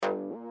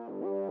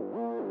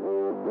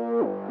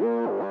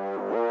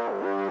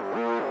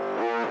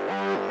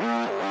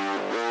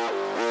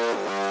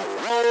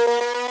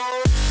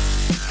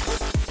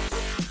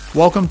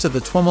Welcome to the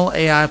TWIML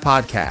AI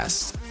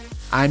Podcast.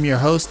 I'm your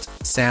host,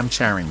 Sam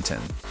Charrington.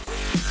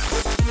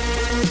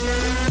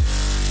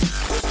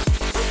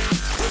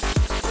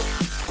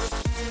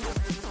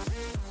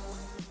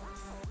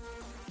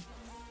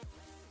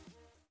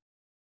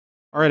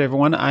 All right,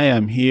 everyone. I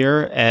am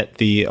here at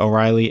the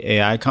O'Reilly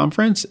AI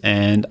Conference,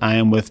 and I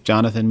am with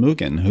Jonathan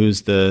Mugen,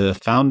 who's the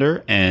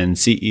founder and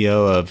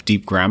CEO of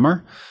Deep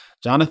Grammar.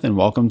 Jonathan,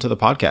 welcome to the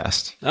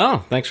podcast.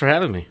 Oh, thanks for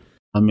having me.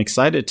 I'm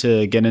excited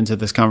to get into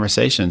this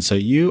conversation. So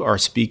you are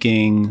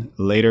speaking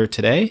later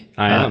today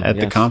at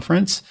the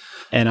conference,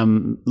 and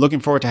I'm looking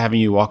forward to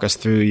having you walk us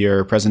through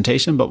your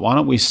presentation. But why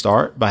don't we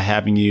start by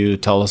having you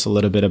tell us a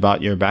little bit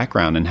about your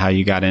background and how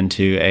you got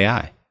into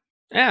AI?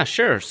 Yeah,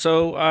 sure.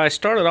 So I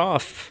started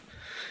off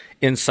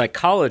in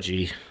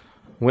psychology,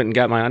 went and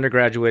got my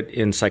undergraduate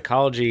in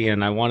psychology,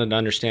 and I wanted to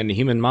understand the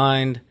human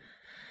mind.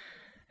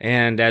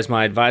 And as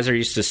my advisor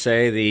used to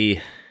say, the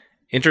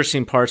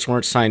interesting parts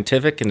weren't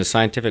scientific, and the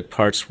scientific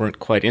parts weren't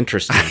quite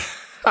interesting.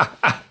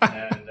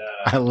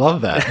 I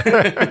love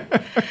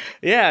that.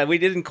 Yeah, we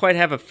didn't quite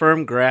have a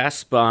firm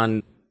grasp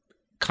on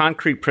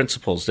concrete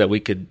principles that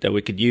we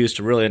could use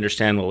to really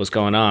understand what was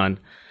going on.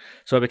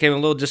 So I became a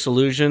little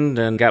disillusioned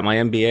and got my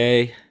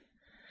MBA.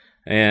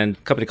 And a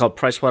company called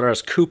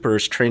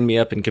PricewaterhouseCoopers trained me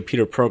up in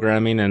computer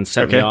programming and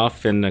sent me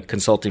off in the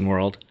consulting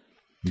world.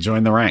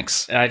 Join the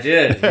ranks. I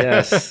did,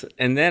 yes.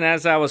 And then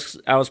as I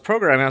was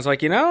programming, I was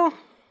like,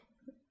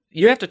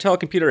 you have to tell a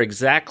computer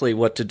exactly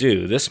what to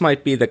do. This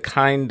might be the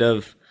kind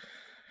of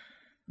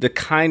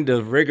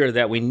rigor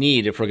that we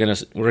need if we're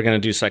gonna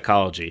do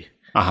psychology.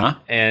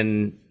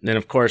 And then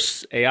of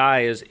course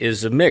AI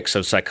is a mix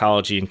of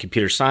psychology and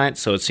computer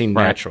science, so it seemed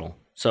natural.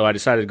 So I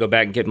decided to go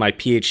back and get my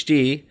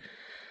PhD.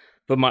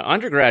 But my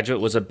undergraduate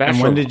was a bachelor.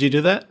 And when did you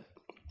do that?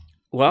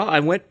 Well, I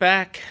went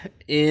back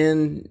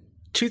in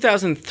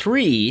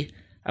 2003.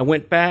 I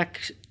went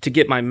back to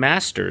get my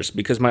master's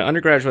because my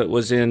undergraduate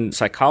was in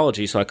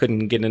psychology, so I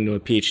couldn't get into a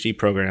PhD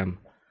program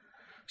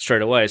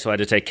straight away. So I had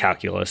to take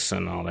calculus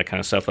and all that kind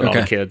of stuff with all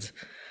the kids.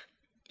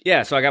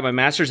 Yeah, so I got my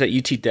master's at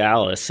UT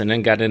Dallas and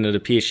then got into the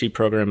PhD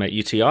program at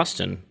UT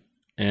Austin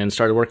and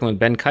started working with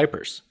Ben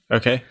Kuipers.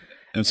 Okay.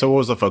 And so what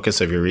was the focus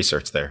of your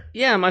research there?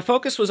 Yeah, my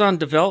focus was on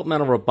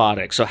developmental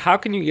robotics. So how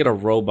can you get a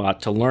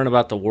robot to learn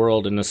about the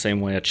world in the same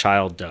way a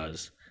child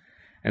does?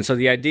 And so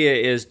the idea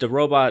is the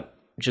robot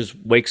just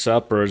wakes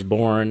up or is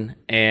born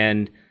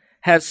and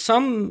has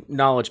some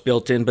knowledge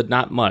built in, but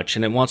not much.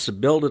 And it wants to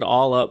build it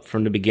all up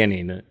from the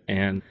beginning.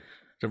 And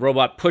the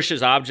robot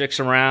pushes objects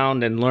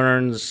around and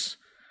learns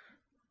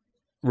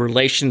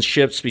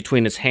relationships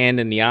between its hand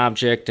and the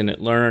object. And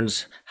it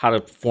learns how to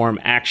form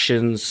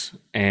actions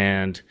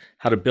and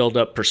how to build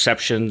up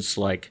perceptions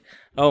like,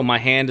 oh, my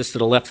hand is to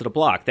the left of the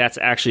block. That's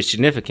actually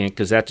significant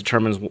because that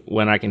determines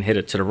when I can hit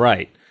it to the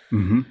right.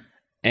 Mm-hmm.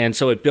 And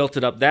so it built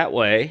it up that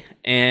way.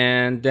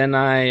 And then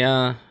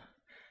I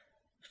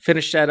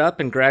finished that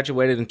up and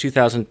graduated in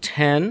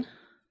 2010.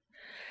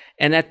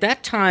 And at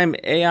that time,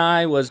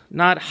 AI was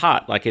not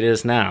hot like it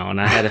is now.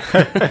 And I had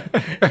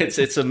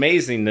it's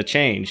amazing the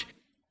change.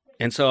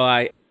 And so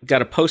I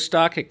got a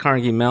postdoc at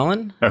Carnegie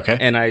Mellon. Okay.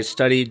 And I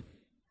studied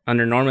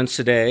under Norman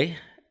Sadeh.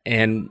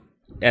 And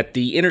at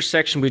the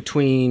intersection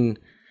between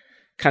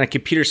kind of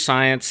computer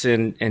science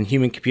and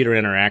human-computer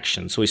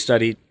interaction. So we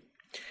studied,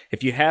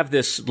 if you have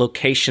this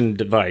location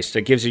device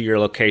that gives you your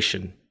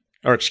location,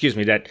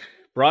 that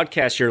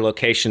broadcasts your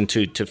location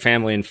to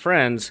family and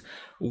friends,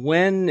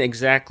 when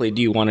exactly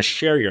do you want to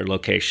share your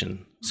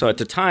location? So at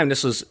the time,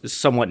 this was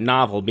somewhat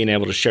novel, being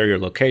able to share your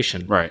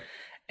location. Right.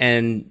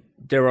 And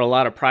there were a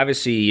lot of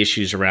privacy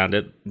issues around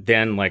it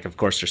then, like, of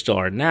course, there still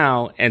are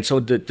now. And so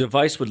the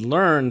device would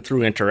learn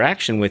through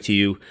interaction with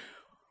you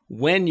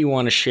when you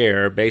want to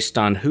share based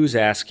on who's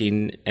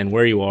asking and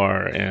where you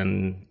are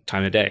and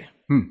time of day.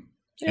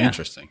 Yeah.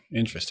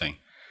 Interesting.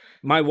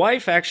 My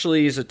wife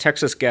actually is a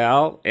Texas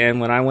gal, and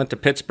when I went to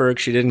Pittsburgh,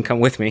 she didn't come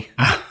with me.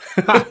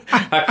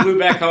 I flew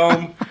back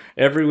home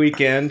every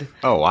weekend.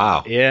 Oh,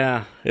 wow.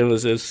 Yeah, it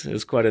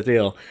was quite a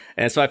deal.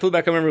 And so I flew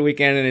back home every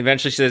weekend, and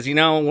eventually she says,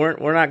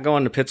 we're not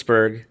going to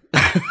Pittsburgh.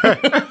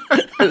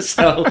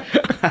 So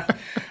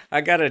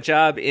I got a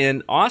job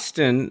in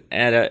Austin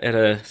at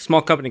a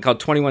small company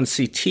called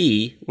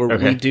 21CT, where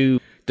we do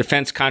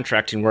defense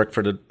contracting work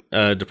for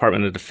the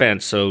Department of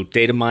Defense, so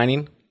data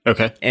mining.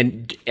 Okay.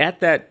 And at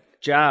that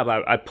job,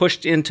 I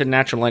pushed into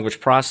natural language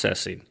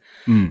processing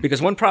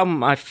because one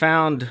problem I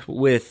found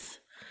with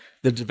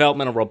the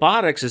developmental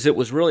robotics is it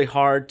was really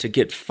hard to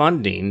get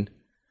funding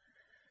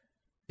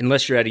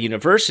unless you're at a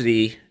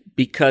university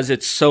because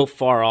it's so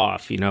far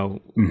off.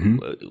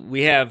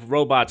 We have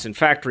robots in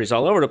factories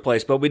all over the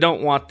place, but we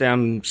don't want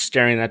them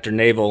staring at their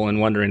navel and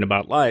wondering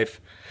about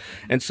life.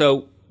 And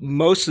so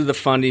most of the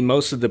funding,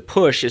 most of the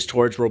push is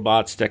towards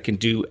robots that can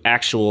do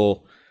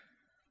actual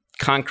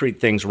concrete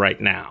things right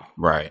now.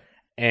 Right.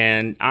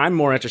 And I'm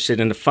more interested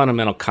in the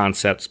fundamental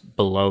concepts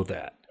below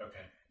that. Okay.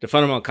 The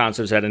fundamental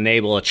concepts that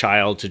enable a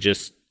child to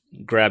just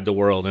grab the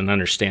world and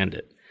understand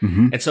it.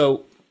 Mm-hmm. And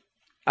so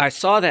I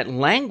saw that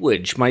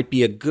language might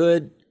be a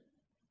good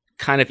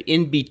kind of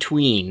in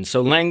between.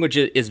 So language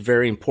is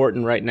very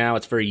important right now.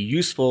 It's very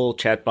useful.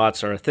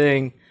 Chatbots are a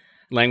thing.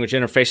 Language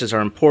interfaces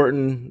are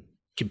important.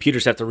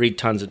 Computers have to read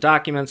tons of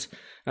documents.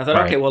 And I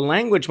thought, okay, well,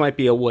 language might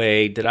be a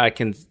way that I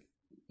can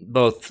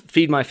both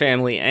feed my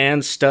family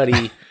and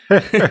study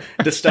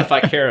the stuff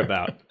I care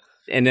about.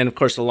 And then, of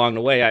course, along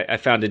the way, I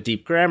founded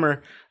Deep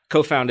Grammar,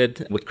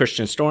 co-founded with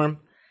Christian Storm.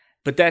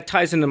 But that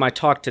ties into my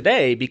talk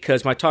today,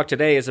 because my talk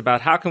today is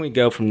about how can we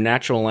go from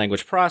natural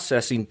language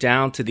processing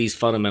down to these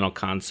fundamental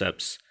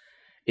concepts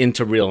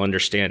into real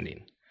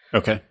understanding.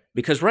 Okay.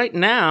 Because right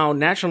now,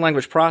 natural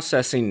language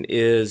processing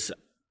is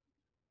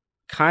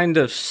kind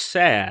of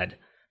sad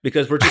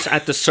because we're just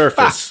at the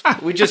surface.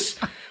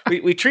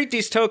 We treat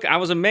these tokens. I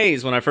was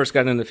amazed when I first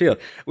got in the field.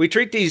 We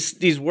treat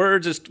these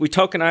words as we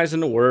tokenize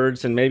into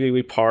words, and maybe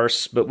we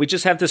parse, but we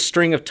just have this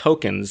string of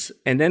tokens,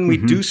 and then we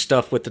do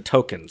stuff with the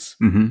tokens.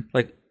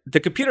 Like, the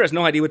computer has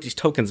no idea what these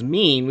tokens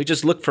mean. We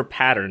just look for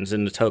patterns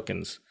in the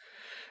tokens.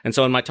 And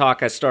so in my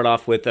talk, I start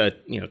off with a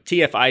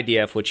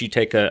TF-IDF, which you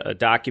take a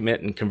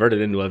document and convert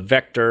it into a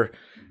vector.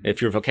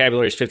 If your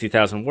vocabulary is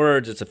 50,000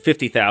 words, it's a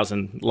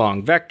 50,000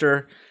 long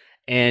vector,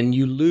 and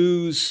you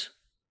lose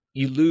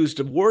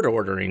the word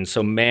ordering.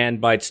 So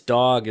man bites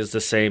dog is the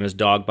same as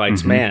dog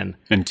bites man.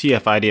 And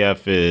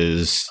TF-IDF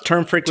is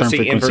term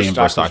frequency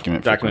inverse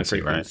document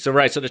frequency. Right.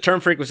 So the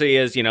term frequency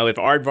is, if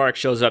aardvark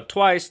shows up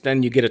twice,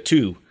 then you get a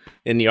 2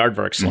 in the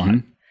aardvark slot.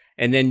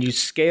 And then you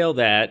scale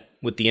that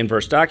with the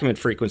inverse document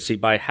frequency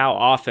by how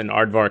often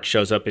aardvark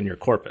shows up in your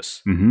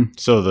corpus.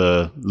 So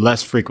the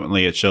less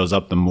frequently it shows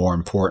up, the more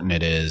important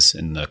it is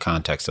in the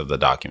context of the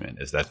document.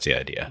 That's the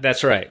idea.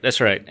 That's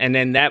right. And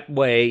then that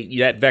way,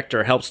 that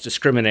vector helps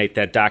discriminate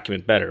that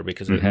document better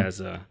because it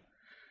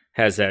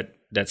has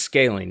that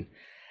scaling.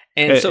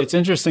 And so it's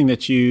interesting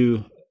that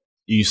you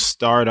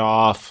start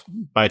off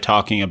by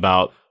talking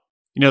about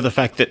the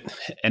fact that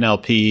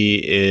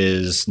NLP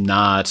is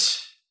not,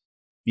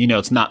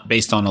 it's not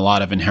based on a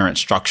lot of inherent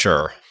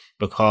structure,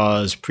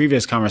 because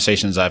previous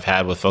conversations I've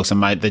had with folks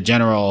and the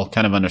general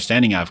kind of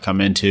understanding I've come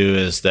into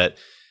is that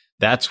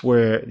that's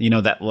where,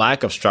 that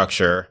lack of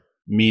structure,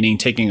 meaning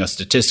taking a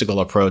statistical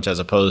approach as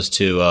opposed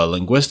to a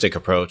linguistic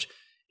approach,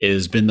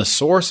 has been the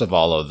source of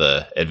all of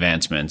the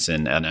advancements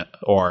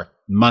or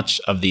much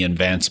of the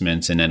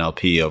advancements in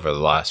NLP over the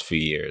last few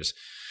years.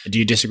 Do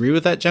you disagree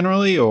with that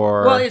generally,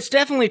 or? Well, it's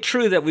definitely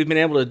true that we've been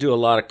able to do a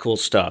lot of cool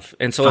stuff.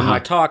 And so in my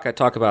talk, I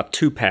talk about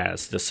 2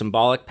 paths, the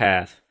symbolic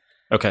path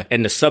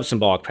and the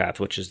subsymbolic path,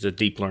 which is the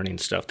deep learning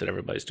stuff that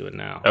everybody's doing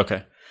now.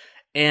 Okay.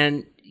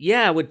 And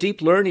with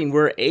deep learning,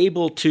 we're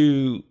able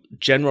to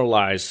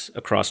generalize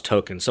across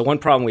tokens. So one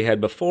problem we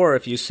had before,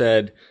 if you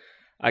said,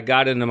 I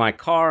got into my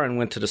car and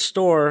went to the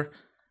store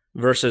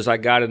versus I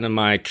got into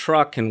my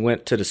truck and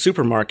went to the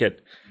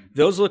supermarket,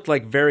 those looked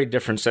like very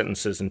different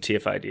sentences in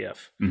TF-IDF.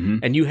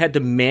 And you had to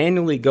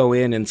manually go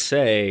in and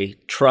say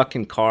truck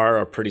and car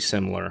are pretty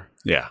similar.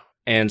 Yeah.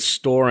 And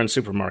store and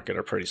supermarket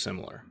are pretty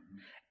similar.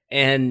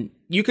 And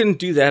you can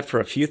do that for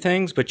a few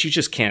things, but you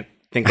just can't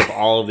think of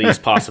all of these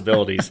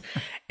possibilities.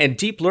 And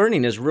deep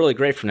learning is really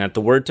great from that. The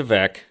word to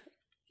vec.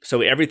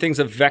 So everything's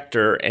a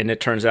vector, and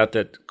it turns out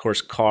that, of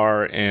course,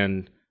 car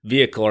and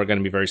vehicle are going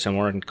to be very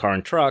similar, and car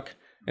and truck,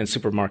 and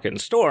supermarket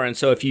and store. And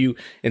so if you,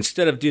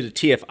 instead of do the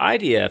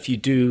TF-IDF, you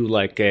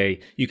do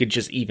you could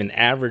just even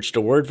average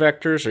the word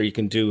vectors, or you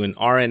can do an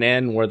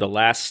RNN where the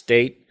last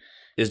state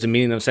is the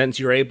meaning of the sentence.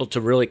 You're able to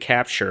really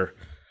capture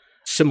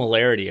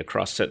similarity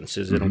across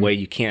sentences in a way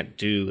you can't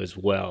do as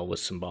well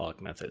with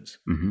symbolic methods.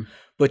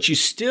 But you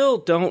still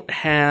don't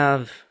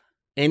have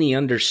any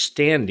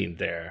understanding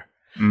there.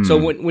 So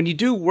when you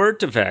do word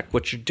to vec,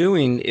 what you're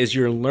doing is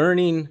you're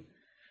learning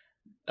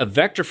a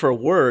vector for a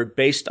word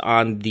based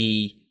on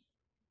the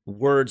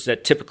words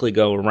that typically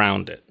go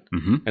around it.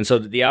 And so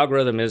the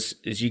algorithm is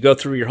you go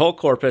through your whole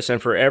corpus,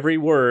 and for every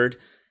word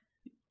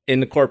in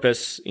the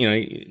corpus,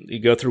 you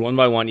go through one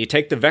by one, you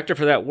take the vector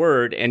for that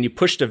word and you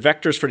push the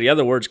vectors for the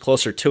other words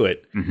closer to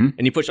it.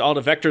 And you push all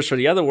the vectors for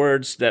the other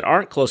words that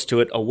aren't close to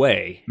it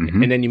away.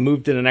 And then you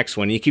move to the next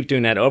one. You keep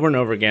doing that over and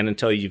over again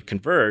until you've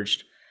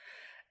converged.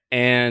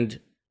 And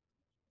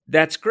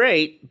that's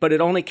great, but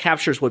it only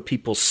captures what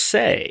people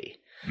say.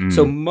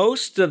 So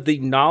most of the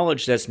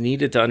knowledge that's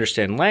needed to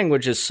understand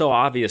language is so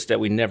obvious that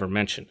we never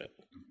mentioned it.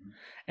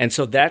 And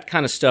so that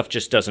kind of stuff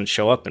just doesn't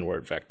show up in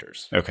word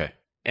vectors. Okay.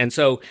 And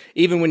so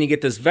even when you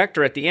get this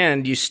vector at the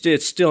end,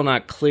 it's still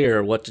not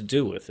clear what to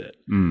do with it.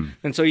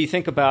 And so you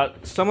think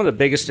about some of the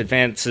biggest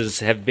advances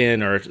have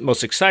been, or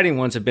most exciting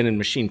ones have been in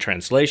machine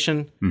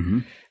translation.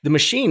 The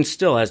machine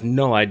still has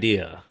no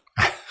idea.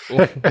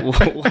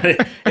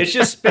 It's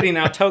just spitting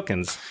out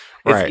tokens.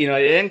 Right.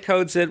 It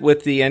encodes it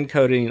with the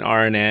encoding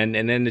RNN,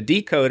 and then the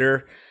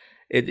decoder,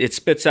 it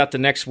spits out the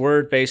next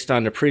word based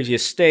on the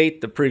previous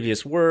state, the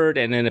previous word,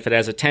 and then if it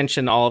has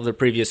attention, all of the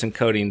previous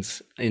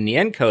encodings in the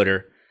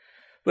encoder.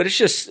 But it's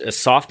just a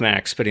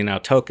softmax spitting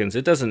out tokens.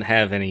 It doesn't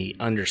have any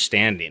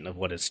understanding of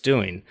what it's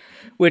doing,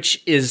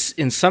 which is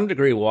in some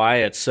degree why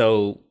it's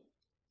so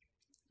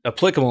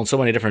applicable in so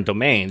many different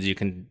domains. You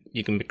can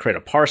create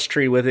a parse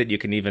tree with it. You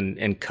can even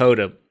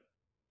encode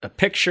a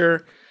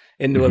picture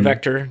into a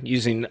vector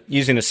using a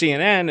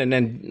CNN and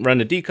then run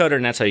the decoder,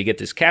 and that's how you get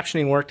this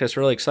captioning work. That's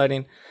really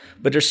exciting.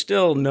 But there's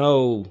still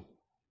no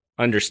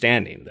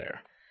understanding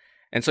there.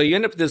 And so you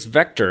end up with this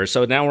vector.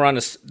 So now we're on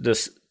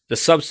the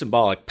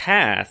sub-symbolic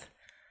path.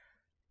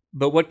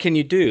 But what can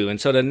you do?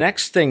 And so the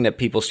next thing that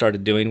people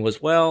started doing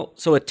was, well,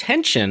 so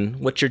attention,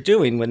 what you're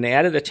doing when they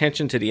added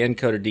attention to the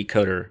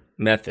encoder-decoder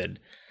method,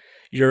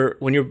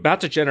 when you're about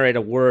to generate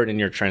a word in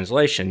your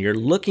translation, you're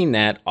looking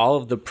at all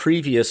of the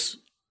previous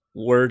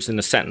words in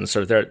the sentence,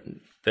 or their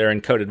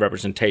encoded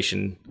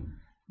representation,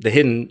 the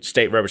hidden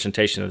state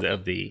representation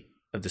of the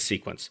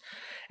sequence.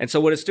 And so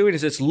what it's doing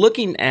is it's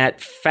looking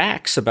at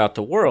facts about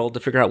the world to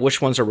figure out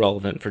which ones are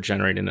relevant for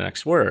generating the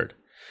next word.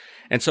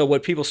 And so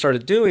what people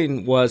started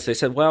doing was they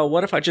said, well,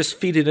 what if I just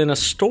feed it in a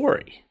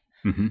story?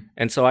 Mm-hmm.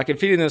 And so I can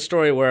feed it in a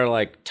story where,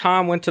 like,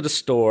 Tom went to the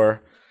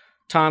store,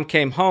 Tom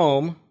came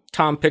home,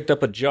 Tom picked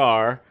up a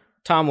jar,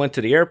 Tom went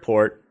to the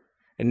airport,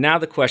 and now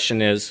the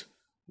question is,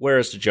 where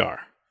is the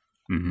jar?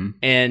 Mm-hmm.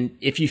 And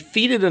if you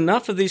feed it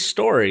enough of these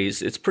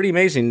stories, it's pretty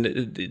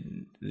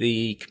amazing.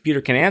 The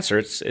computer can answer.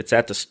 It's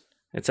at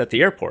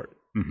the airport,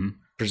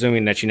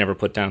 presuming that you never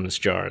put down this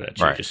jar that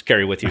you just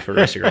carry with you for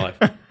the rest of your life.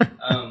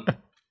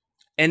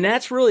 And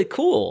that's really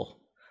cool.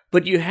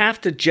 But you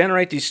have to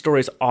generate these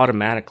stories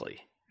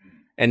automatically.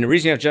 And the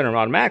reason you have to generate them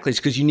automatically is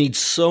because you need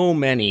so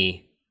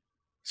many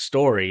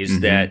stories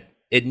that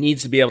it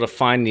needs to be able to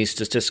find these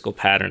statistical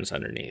patterns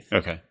underneath.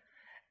 Okay.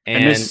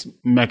 And this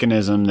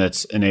mechanism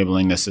that's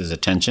enabling this is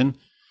attention.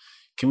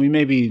 Can we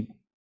maybe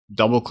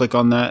double click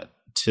on that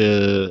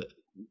to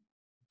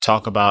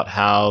talk about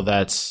how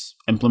that's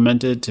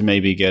implemented to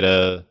maybe get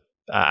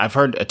I've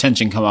heard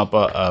attention come up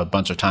a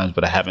bunch of times,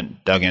 but I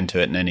haven't dug into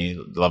it in any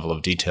level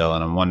of detail.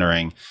 And I'm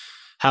wondering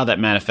how that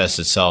manifests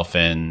itself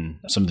in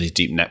some of these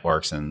deep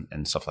networks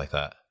and stuff like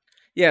that.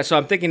 Yeah. So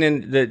I'm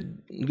thinking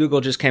that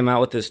Google just came out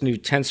with this new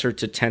tensor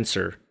to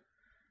tensor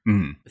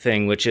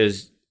thing, which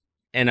is,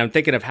 and I'm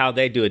thinking of how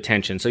they do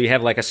attention. So you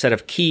have like a set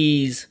of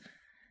keys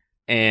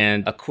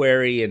and a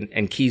query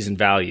and keys and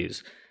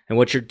values. And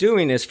what you're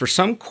doing is, for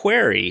some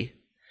query,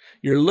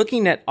 you're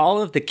looking at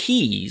all of the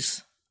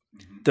keys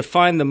to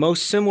find the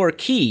most similar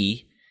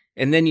key,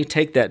 and then you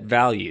take that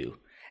value.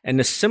 And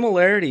the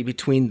similarity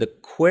between the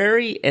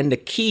query and the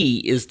key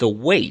is the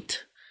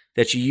weight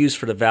that you use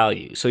for the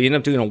value. So you end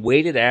up doing a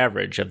weighted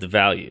average of the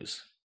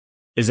values.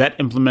 Is that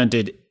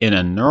implemented in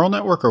a neural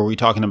network, or are we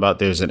talking about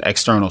there's an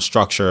external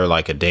structure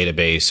like a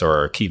database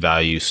or a key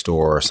value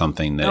store or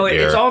something? No,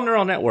 it's all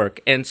neural network.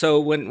 And so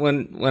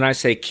when I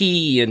say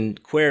key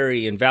and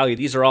query and value,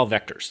 these are all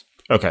vectors.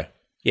 Okay.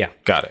 Yeah.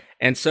 Got it.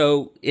 And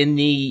so in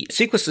the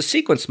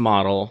sequence-to-sequence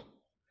model,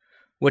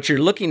 what you're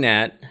looking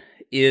at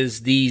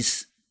is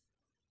these,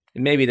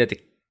 maybe that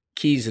the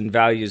keys and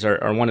values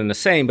are one and the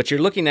same, but you're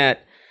looking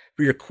at,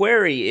 for your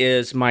query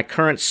is my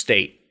current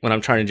state when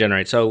I'm trying to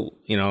generate. So,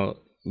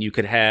 you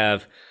could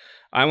have,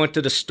 I went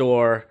to the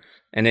store,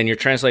 and then you're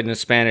translating in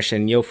Spanish,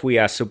 and yo fui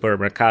a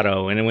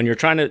supermercado. And then when you're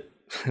trying to,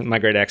 my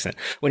great accent,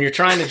 when you're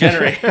trying to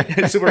generate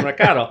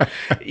supermercado,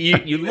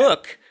 you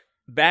look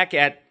back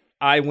at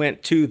I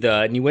went to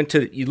the, and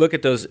you look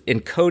at those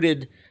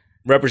encoded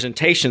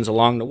representations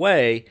along the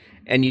way,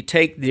 and you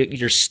take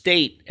your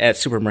state at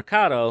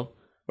supermercado,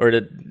 or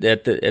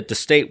at the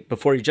state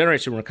before you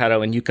generate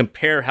supermercado, and you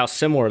compare how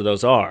similar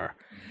those are.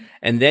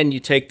 And then you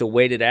take the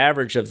weighted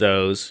average of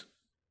those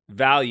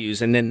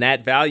values, and then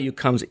that value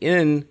comes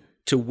in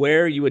to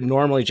where you would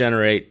normally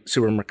generate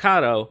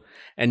supermercado,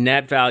 and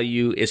that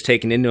value is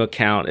taken into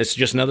account. It's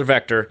just another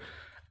vector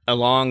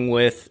along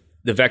with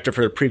the vector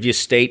for the previous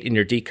state in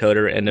your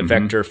decoder and the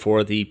vector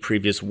for the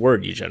previous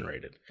word you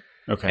generated.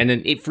 Okay. And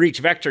then for each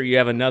vector, you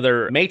have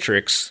another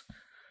matrix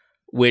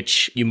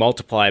which you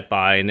multiply it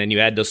by, and then you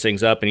add those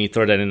things up and you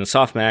throw that in the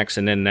softmax,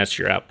 and then that's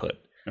your output.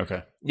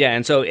 Okay. Yeah,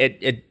 and so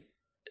a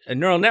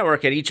neural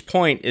network at each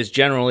point is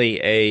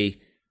generally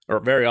or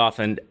very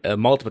often, a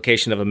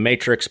multiplication of a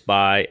matrix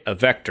by a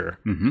vector,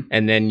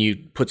 and then you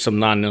put some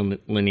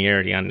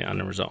nonlinearity on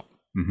the result.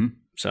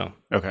 So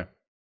okay.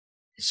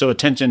 So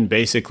attention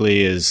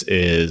basically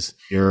is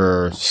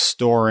you're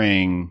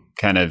storing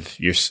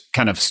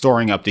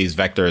storing up these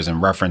vectors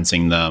and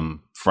referencing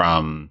them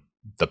from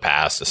the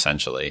past,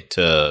 essentially,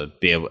 to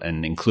be able,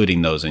 and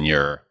including those in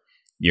your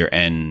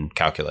end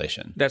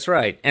calculation. That's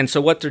right. And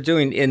so what they're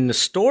doing in the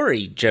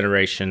story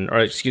generation,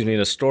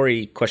 the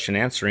story question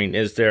answering,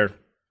 is they're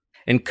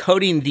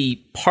encoding the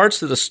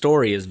parts of the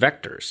story as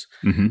vectors.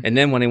 And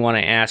then when they want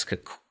to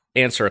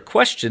answer a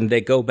question,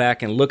 they go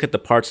back and look at the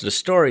parts of the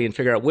story and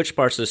figure out which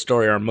parts of the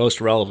story are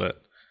most relevant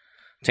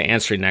to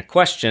answering that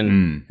question.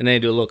 And then they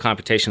do a little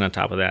computation on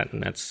top of that,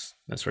 and that's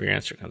where your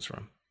answer comes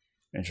from.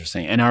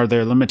 Interesting. And are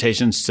there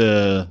limitations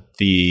to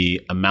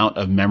the amount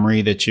of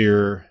memory that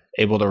you're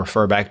able to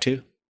refer back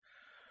to?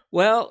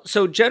 Well,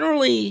 so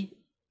generally,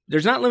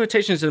 there's not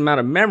limitations to the amount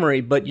of memory,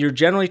 but you're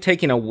generally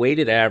taking a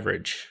weighted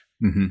average.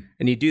 And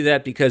you do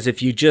that because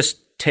if you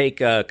just take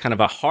a kind of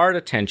a hard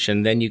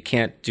attention, then you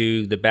can't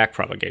do the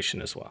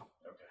backpropagation as well.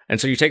 And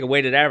so you take a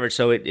weighted average,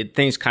 so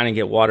things kind of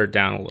get watered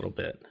down a little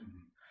bit.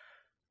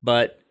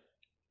 But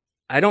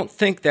I don't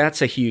think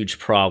that's a huge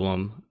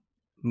problem.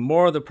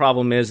 More of the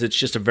problem is it's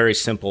just a very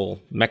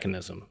simple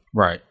mechanism.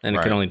 Right. And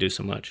it can only do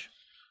so much.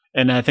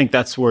 And I think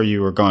that's where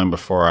you were going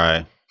before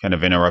I kind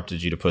of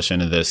interrupted you to push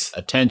into this.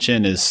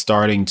 Attention is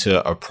starting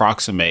to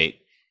approximate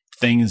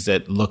things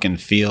that look and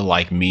feel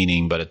like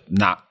meaning, but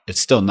it's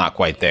still not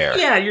quite there.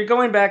 Yeah, you're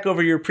going back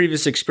over your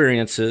previous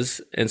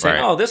experiences and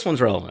saying, oh, this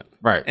one's relevant.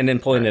 Right. And then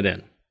pulling it in.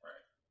 Right.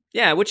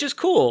 Yeah, which is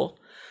cool.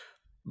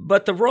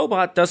 But the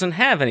robot doesn't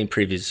have any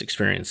previous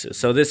experiences.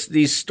 So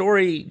these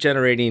story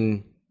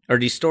generating or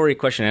these story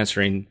question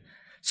answering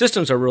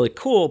systems are really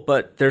cool,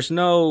 but there's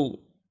no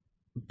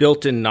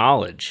built-in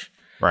knowledge.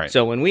 Right.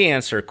 So when we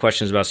answer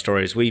questions about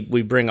stories, we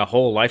bring a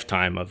whole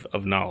lifetime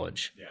of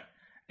knowledge. Yeah.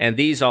 And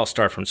these all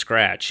start from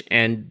scratch.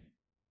 And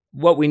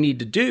what we need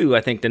to do,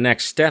 I think the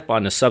next step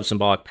on the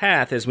subsymbolic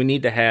path is we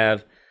need to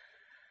have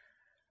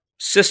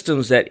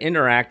systems that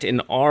interact in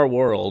our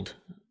world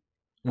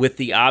with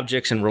the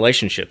objects and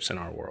relationships in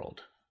our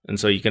world. And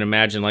so you can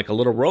imagine like a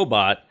little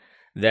robot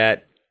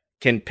that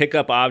can pick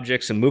up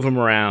objects and move them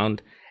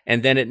around,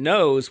 and then it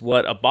knows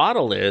what a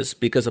bottle is,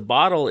 because a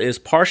bottle is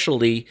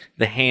partially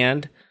the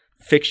hand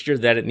fixture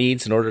that it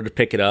needs in order to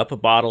pick it up. A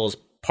bottle is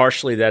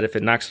partially that if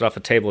it knocks it off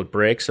a table, it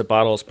breaks. A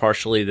bottle is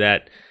partially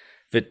that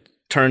if it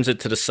turns it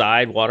to the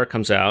side, water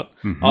comes out.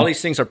 Mm-hmm. All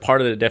these things are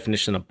part of the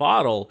definition of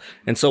bottle.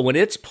 And so when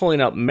it's pulling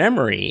up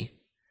memory,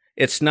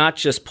 it's not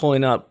just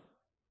pulling up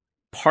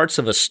parts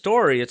of a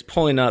story, it's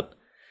pulling up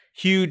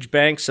huge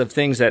banks of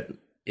things that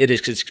it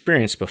has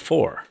experienced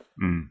before.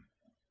 Mm.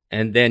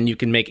 And then you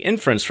can make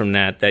inference from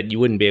that you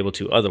wouldn't be able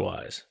to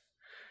otherwise.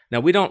 Now,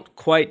 we don't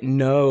quite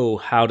know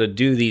how to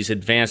do these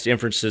advanced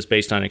inferences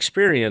based on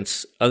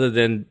experience other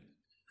than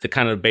the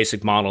kind of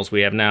basic models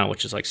we have now,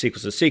 which is like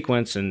sequence to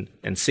sequence and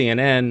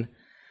CNN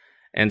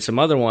and some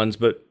other ones.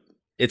 But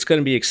it's going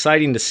to be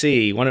exciting to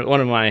see. One of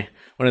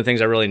the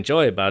things I really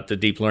enjoy about the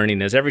deep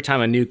learning is every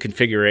time a new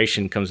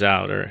configuration comes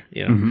out, or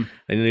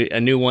a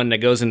new one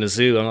that goes into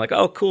Zoo, I'm like,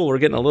 oh, cool, we're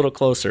getting a little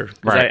closer.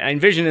 Right. I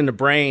envision in the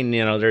brain,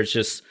 there's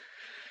just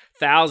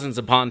thousands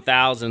upon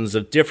thousands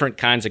of different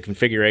kinds of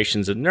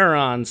configurations of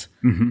neurons,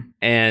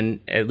 and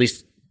at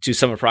least to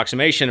some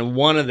approximation, and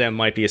one of them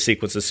might be a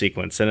sequence to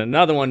sequence, and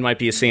another one might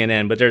be a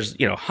CNN. But there's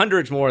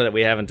hundreds more that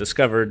we haven't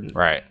discovered.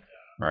 Right.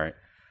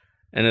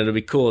 And it'll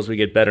be cool as we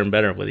get better and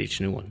better with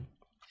each new one.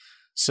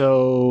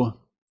 So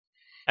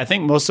I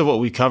think most of what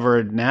we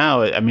covered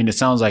now, I mean, it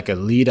sounds like a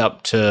lead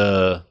up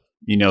to,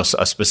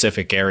 a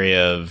specific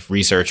area of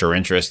research or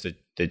interest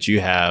that you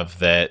have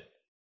that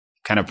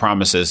kind of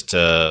promises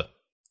to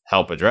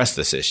help address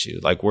this issue.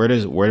 Like where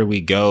do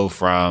we go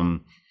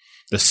from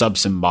the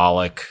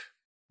subsymbolic?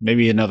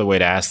 Maybe another way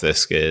to ask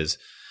this is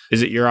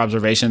it your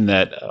observation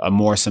that a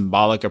more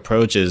symbolic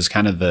approach is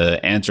kind of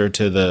the answer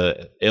to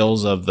the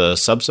ills of the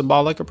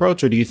subsymbolic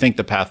approach? Or do you think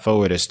the path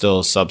forward is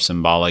still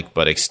subsymbolic,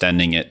 but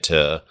extending it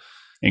to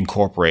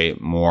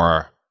incorporate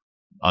more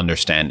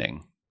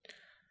understanding?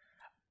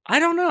 I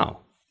don't know.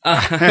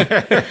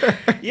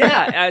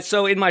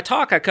 So in my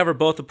talk, I cover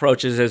both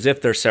approaches as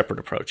if they're separate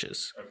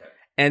approaches. Okay.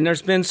 And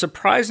there's been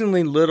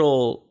surprisingly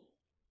little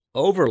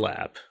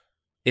overlap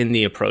in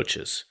the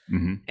approaches.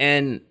 Mm-hmm.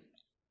 And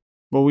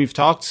well, we've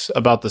talked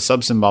about the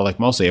subsymbolic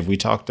mostly.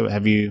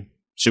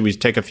 Should we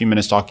take a few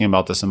minutes talking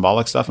about the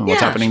symbolic stuff and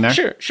what's happening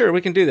there? Sure, we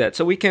can do that.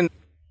 So we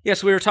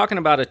were talking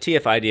about a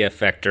TF-IDF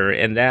vector,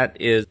 and that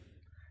is,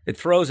 it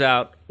throws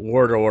out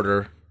word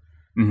order,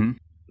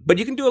 but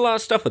you can do a lot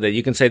of stuff with it.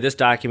 You can say this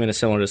document is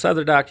similar to this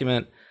other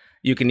document.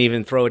 You can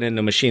even throw it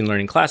into a machine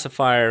learning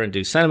classifier and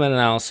do sentiment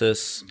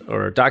analysis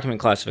or document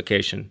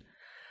classification.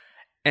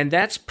 And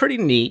that's pretty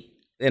neat.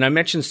 And I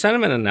mentioned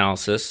sentiment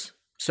analysis.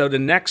 So the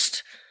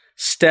next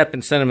step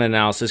in sentiment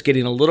analysis,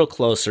 getting a little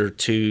closer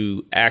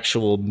to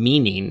actual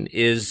meaning,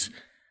 is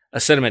a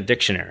sentiment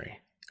dictionary.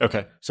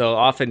 Okay. So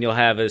often you'll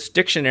have this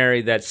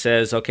dictionary that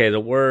says, okay, the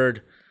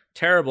word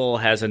terrible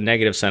has a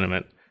negative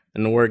sentiment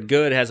and the word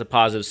good has a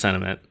positive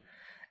sentiment.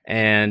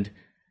 And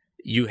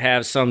you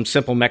have some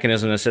simple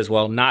mechanism that says,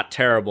 well, not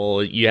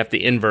terrible, you have to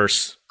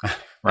inverse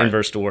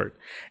the word.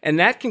 And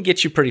that can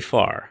get you pretty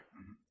far.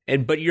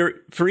 But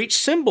for each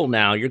symbol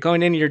now, you're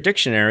going into your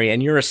dictionary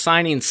and you're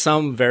assigning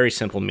some very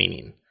simple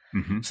meaning.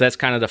 Mm-hmm. So that's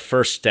kind of the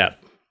first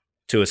step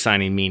to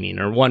assigning meaning,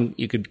 or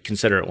you could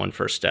consider it one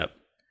first step.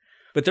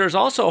 But there's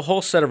also a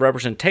whole set of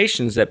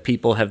representations that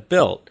people have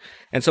built.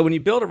 And so when you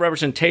build a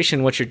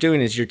representation, what you're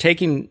doing is you're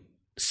taking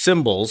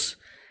symbols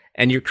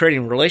and you're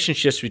creating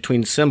relationships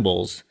between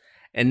symbols.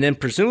 And then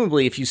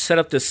presumably if you set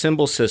up this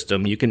symbol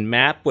system, you can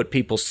map what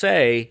people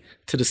say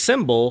to the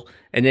symbol,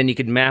 and then you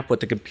can map what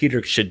the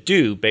computer should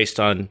do based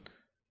on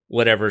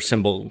whatever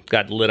symbol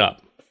got lit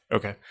up.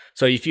 Okay.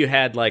 So if you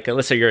had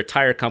let's say you're a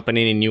tire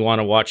company and you want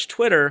to watch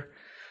Twitter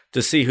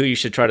to see who you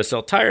should try to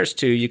sell tires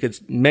to, you could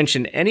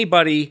mention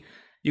anybody.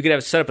 You could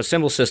have set up a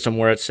symbol system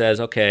where it says,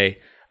 okay,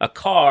 a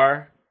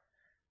car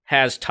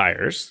has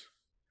tires,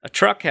 a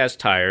truck has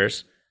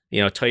tires,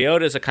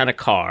 Toyota is a kind of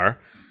car,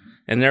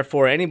 and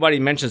therefore anybody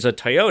mentions a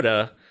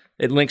Toyota,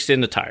 it links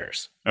into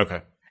tires.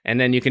 Okay. And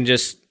then you can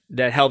just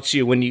that helps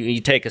you when you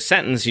take a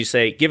sentence, you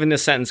say, given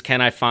this sentence,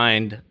 can I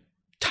find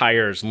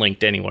tires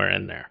linked anywhere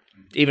in there?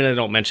 Even if I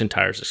don't mention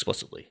tires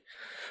explicitly.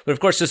 But of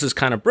course, this is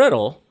kind of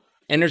brittle,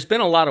 and there's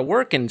been a lot of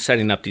work in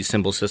setting up these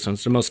symbol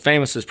systems. The most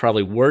famous is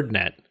probably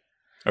WordNet,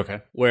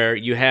 where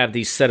you have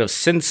these set of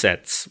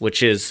synsets,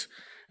 which is,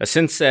 a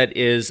synset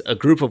is a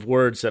group of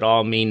words that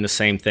all mean the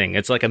same thing.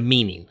 It's like a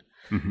meaning.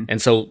 Mm-hmm.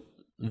 And so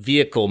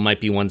vehicle might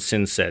be one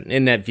synset.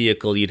 In that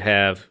vehicle, you'd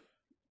have,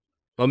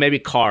 well, maybe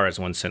car is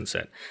one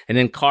synset. And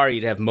in car,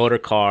 you'd have motor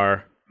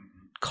car,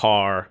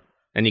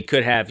 and you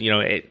could have,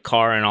 a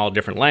car in all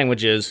different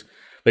languages,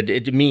 but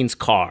it means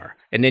car.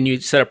 And then you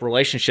set up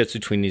relationships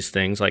between these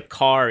things, like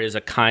car is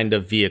a kind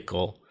of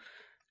vehicle,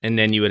 and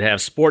then you would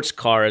have sports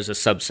car as a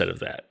subset of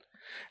that.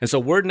 And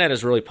so WordNet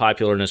is really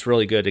popular, and it's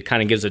really good. It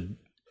kind of gives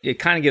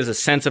a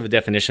sense of a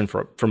definition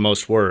for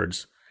most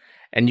words.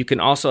 And you can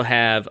also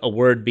have a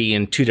word be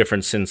in two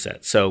different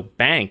synsets. So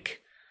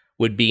bank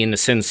would be in the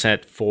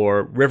synset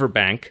for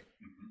riverbank,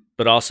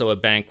 but also a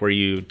bank where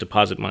you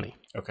deposit money.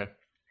 Okay.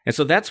 And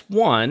so that's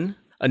one.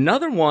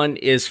 Another one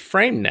is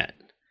FrameNet.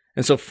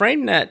 And so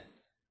FrameNet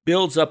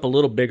builds up a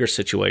little bigger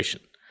situation.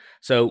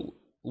 So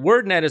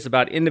WordNet is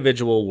about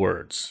individual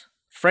words.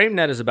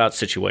 FrameNet is about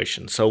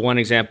situations. So one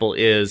example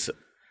is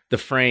the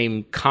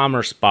frame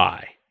commerce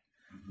buy,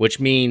 which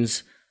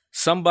means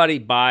somebody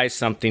buys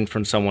something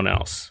from someone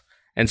else.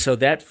 And so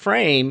that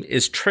frame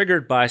is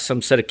triggered by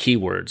some set of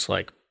keywords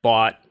like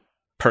bought,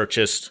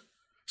 purchased,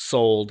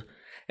 sold.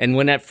 And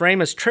when that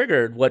frame is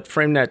triggered, what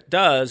FrameNet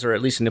does, or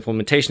at least an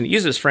implementation that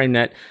uses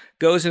FrameNet,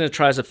 goes in and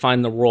tries to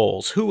find the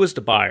roles. Who was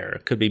the buyer?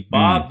 It could be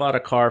Bob bought a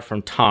car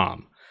from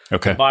Tom.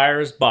 Okay. The buyer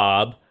is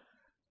Bob.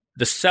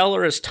 The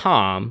seller is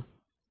Tom.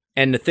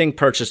 And the thing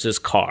purchased is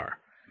car.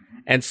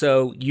 And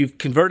so you've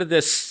converted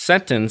this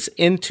sentence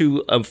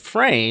into a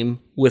frame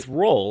with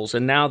roles,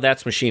 and now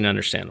that's machine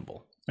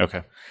understandable.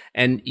 Okay.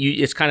 And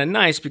it's kind of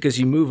nice because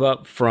you move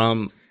up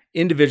from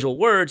individual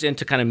words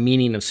into kind of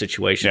meaning of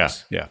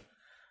situations. Yeah.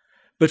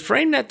 But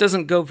FrameNet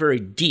doesn't go very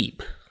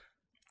deep.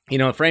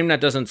 FrameNet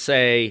doesn't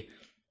say,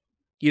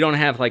 you don't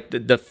have like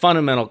the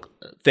fundamental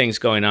things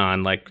going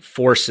on, like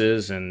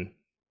forces and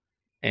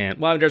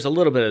well, there's a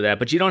little bit of that,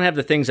 but you don't have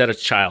the things that a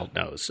child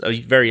knows, a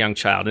very young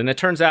child. And it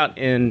turns out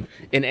in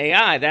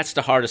AI, that's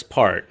the hardest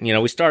part.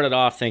 We started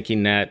off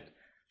thinking that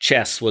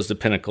chess was the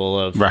pinnacle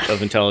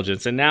of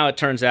intelligence. And now it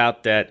turns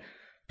out that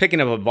picking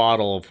up a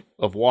bottle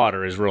of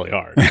water is really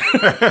hard.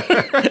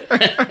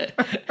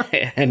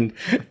 and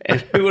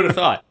who would have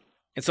thought?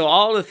 And so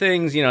all the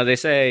things, they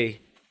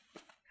say,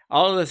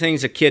 all of the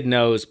things a kid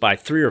knows by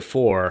 3 or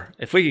 4,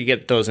 if we could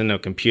get those into a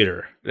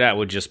computer, that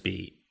would just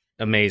be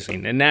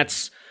amazing. And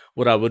that's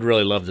what I would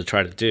really love to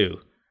try to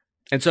do.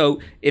 And so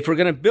if we're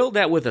going to build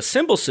that with a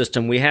symbol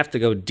system, we have to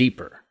go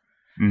deeper.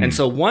 Mm-hmm. And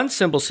so one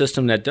symbol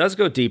system that does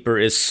go deeper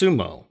is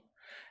Sumo.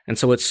 And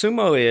so what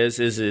Sumo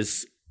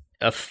is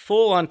a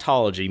full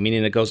ontology,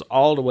 meaning it goes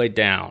all the way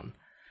down.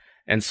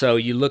 And so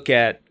you look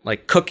at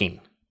like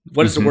cooking.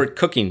 What does the word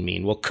cooking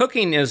mean? Well,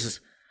 cooking is,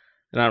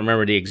 and I don't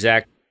remember the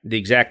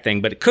exact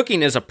thing, but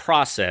cooking is a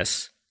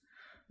process,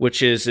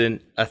 which is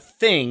a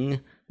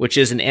thing, which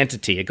is an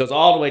entity. It goes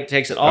all the way,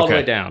 takes it all the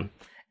way down.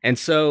 And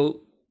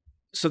so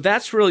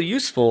that's really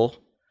useful.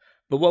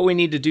 But what we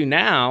need to do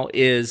now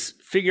is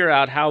figure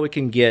out how we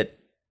can get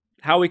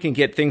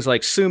things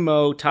like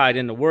Sumo tied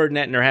into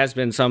WordNet, and there has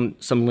been some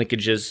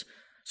linkages.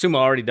 Sumo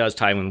already does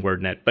tie in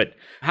WordNet, but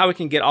how we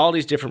can get all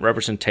these different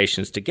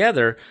representations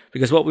together,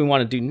 because what we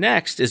want to do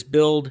next is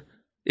build,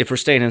 if we're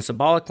staying in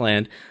symbolic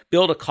land,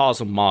 build a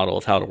causal model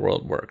of how the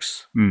world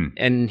works.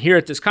 And here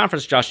at this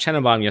conference, Josh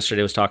Tenenbaum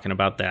yesterday was talking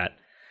about that.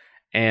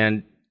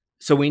 And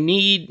so we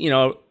need,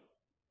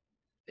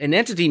 an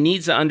entity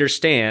needs to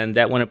understand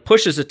that when it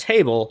pushes a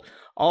table,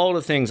 all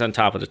the things on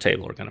top of the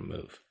table are going to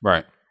move.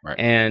 Right.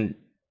 And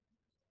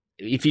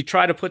if you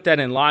try to put that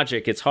in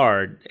logic, it's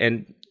hard.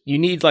 And you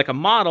need like a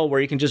model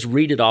where you can just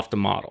read it off the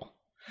model.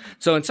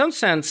 So in some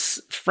sense,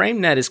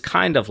 FrameNet is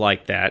kind of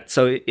like that.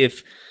 So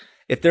if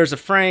there's a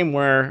frame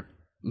where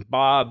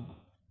Bob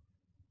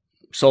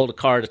sold a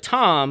car to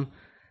Tom,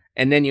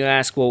 and then you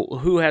ask, well,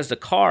 who has the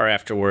car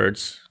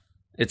afterwards?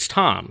 It's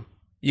Tom.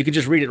 You can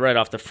just read it right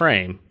off the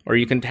frame, or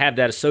you can have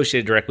that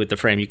associated directly with the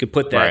frame. You can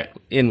put that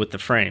in with the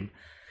frame.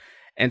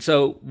 And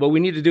so what we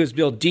need to do is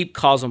build deep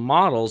causal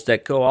models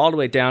that go all the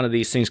way down to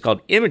these things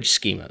called image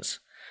schemas,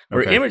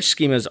 where image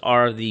schemas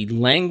are the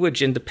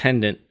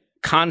language-independent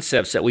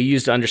concepts that we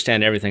use to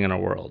understand everything in our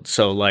world.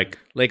 So like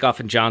Lakoff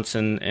and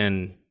Johnson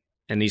and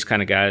these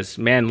kind of guys,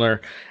 Mandler.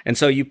 And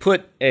so you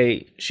put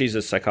she's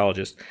a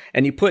psychologist,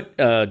 and you put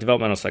a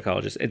developmental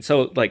psychologist. And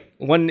so like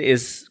one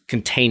is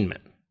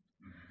containment.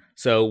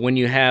 So when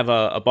you have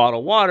a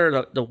bottle of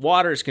water, the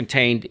water is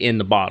contained in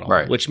the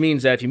bottle, which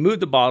means that if you move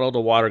the bottle,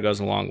 the water goes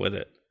along with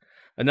it.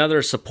 Another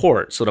is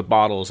support, so the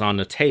bottle is on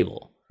the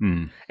table.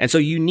 And so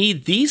you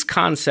need these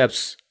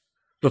concepts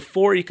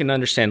before you can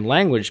understand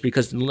language,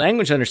 because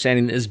language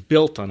understanding is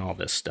built on all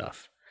this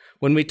stuff.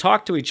 When we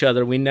talk to each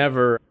other, we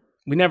never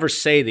we never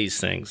say these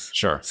things.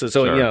 Sure. So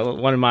sure. you know,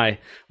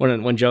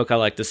 one joke I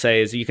like to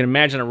say is you can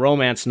imagine a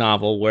romance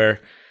novel where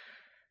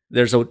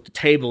there's a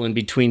table in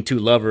between two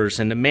lovers,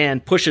 and the man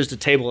pushes the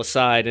table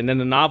aside. And in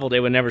the novel, they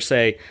would never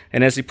say,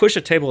 and as he pushed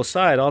the table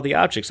aside, all the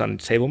objects on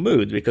the table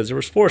moved because there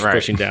was force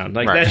pushing down.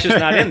 Like, that's just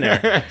not in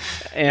there.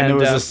 And there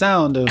was a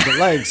sound of the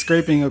legs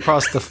scraping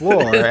across the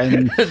floor,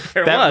 and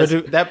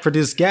that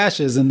produced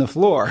gashes in the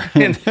floor.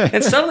 and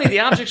suddenly the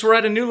objects were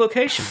at a new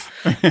location.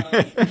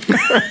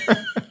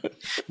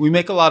 We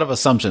make a lot of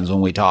assumptions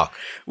when we talk.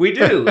 We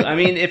do. I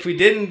mean, if we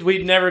didn't,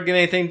 we'd never get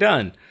anything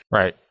done.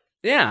 Right.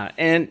 Yeah.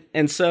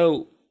 And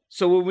so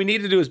what we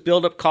need to do is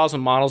build up causal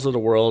models of the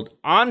world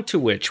onto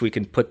which we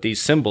can put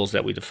these symbols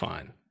that we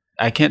define.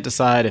 I can't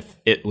decide if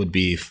it would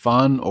be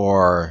fun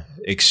or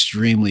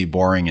extremely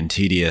boring and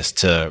tedious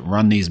to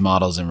run these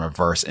models in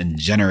reverse and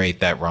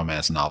generate that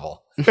romance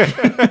novel.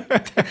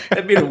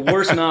 That'd be the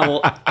worst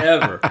novel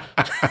ever.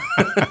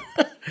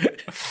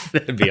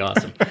 That'd be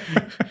awesome.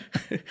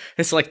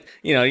 It's like,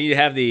 you know, you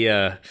have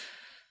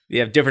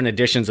different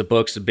editions of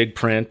books, the big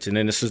print, and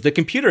then this is the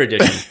computer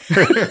edition.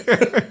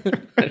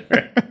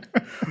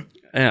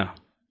 Yeah.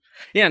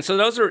 And so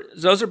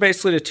those are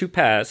basically the two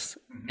paths.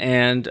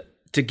 And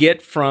to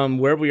get from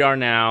where we are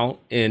now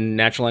in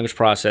natural language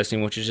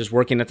processing, which is just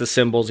working at the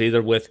symbols,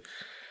 either with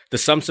the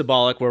sum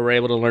symbolic, where we're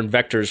able to learn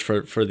vectors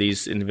for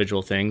these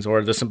individual things,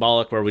 or the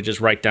symbolic, where we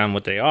just write down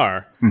what they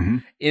are,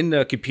 in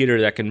the computer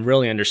that can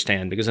really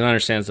understand, because it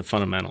understands the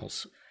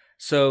fundamentals.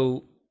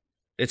 So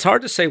it's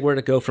hard to say where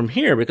to go from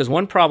here, because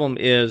one problem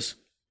is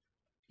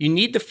you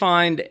need to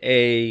find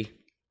a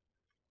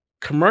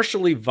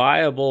commercially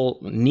viable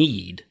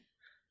need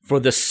for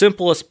the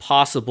simplest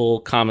possible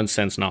common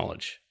sense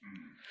knowledge.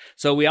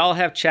 So we all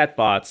have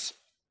chatbots.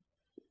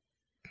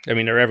 I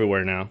mean, they're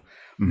everywhere now,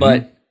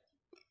 but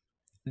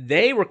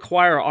they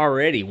require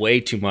already way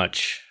too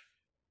much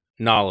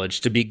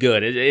knowledge to be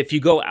good. If you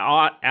go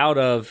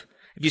if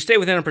you stay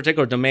within a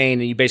particular domain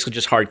and you basically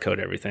just hard code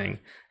everything,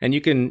 and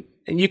you can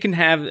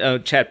have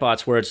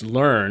chatbots where it's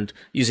learned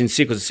using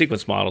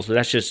sequence models, but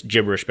that's just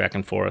gibberish back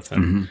and forth,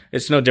 and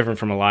it's no different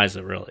from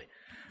ELIZA, really.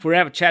 If we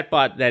have a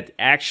chatbot that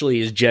actually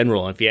is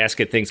general, if you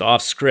ask it things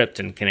off script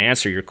and can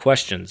answer your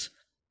questions,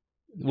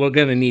 we're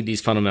going to need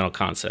these fundamental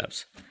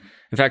concepts.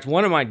 In fact,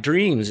 one of my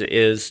dreams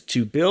is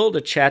to build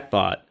a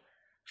chatbot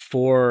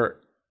for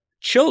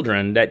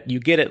children that you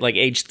get at like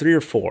age 3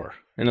 or 4,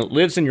 and it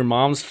lives in your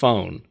mom's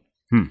phone,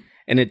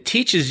 and it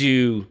teaches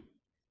you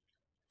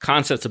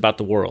concepts about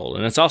the world,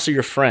 and it's also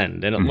your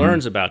friend, and it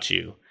learns about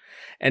you.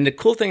 And the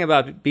cool thing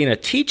about being a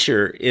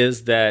teacher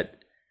is that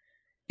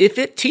if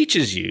it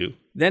teaches you,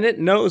 then it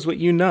knows what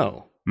you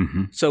know.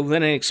 So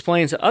when it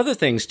explains other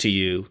things to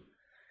you,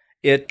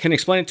 it can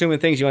explain it to them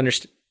in things you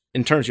understand,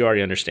 in terms you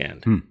already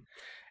understand.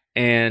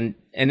 And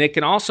it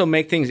can also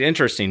make things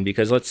interesting,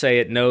 because let's say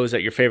it knows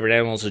that your favorite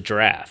animal is a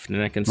giraffe, and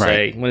it can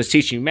say, when it's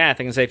teaching you math,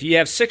 it can say, if you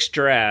have 6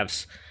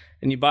 giraffes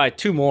and you buy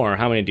 2 more,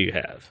 how many do you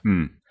have?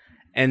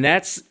 And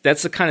that's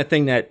the kind of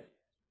thing that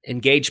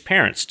engaged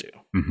parents do.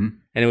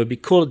 And it would be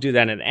cool to do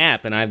that in an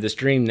app. And I have this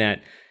dream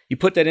that you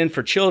put that in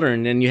for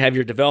children, and you have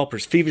your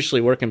developers feverishly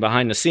working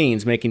behind the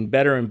scenes, making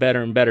better and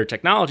better and better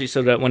technology,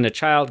 so that when the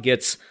child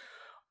gets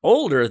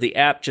older, the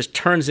app just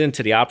turns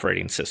into the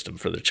operating system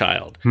for the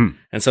child.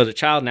 And so the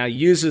child now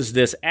uses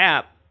this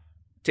app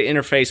to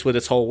interface with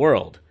its whole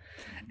world.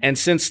 And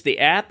since the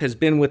app has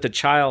been with the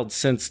child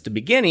since the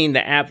beginning,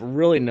 the app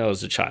really knows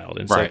the child.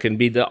 And so it can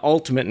be the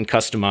ultimate and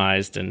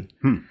customized.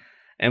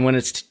 And when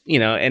it's, you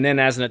know, and then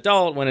as an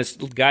adult, when it's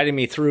guiding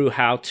me through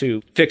how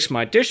to fix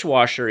my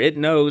dishwasher, it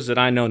knows that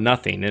I know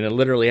nothing. And it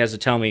literally has to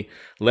tell me,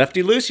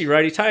 lefty loosey,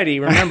 righty tighty,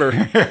 remember.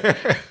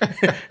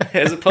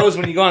 As opposed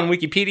when you go on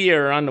Wikipedia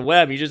or on the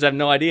web, you just have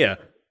no idea.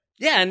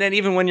 Yeah, and then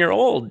even when you're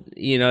old,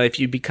 you know, if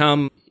you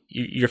become,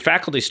 your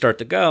faculties start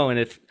to go, and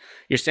if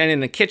you're standing in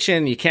the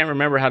kitchen, you can't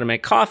remember how to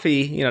make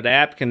coffee, you know, the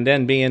app can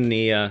then be in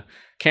the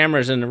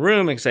cameras in the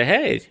room and say,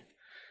 hey,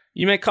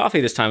 you make coffee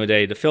this time of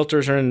day. The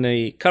filters are in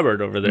the cupboard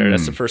over there.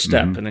 That's the first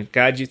step. And it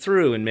guides you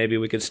through, and maybe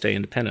we could stay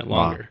independent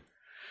longer.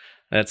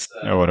 Wow. That's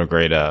what a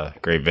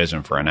great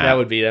vision for an app. That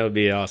would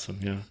be awesome.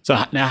 Yeah.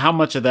 So now, how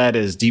much of that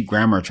is Deep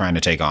Grammar trying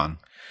to take on?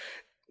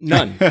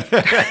 None.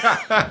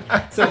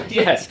 So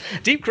yes,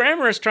 Deep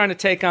Grammar is trying to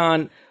take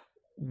on.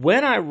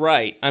 When I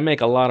write, I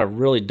make a lot of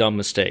really dumb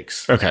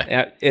mistakes.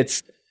 Okay.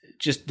 It's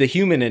just the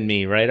human in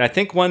me, right? I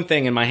think one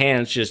thing in my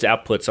hands just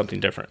output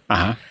something different.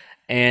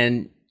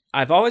 And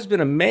I've always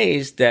been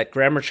amazed that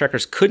grammar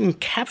checkers couldn't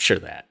capture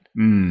that.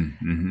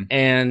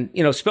 And,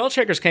 you know, spell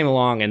checkers came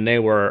along and they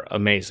were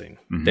amazing.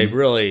 They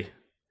really,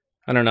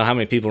 I don't know how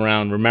many people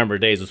around remember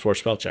days before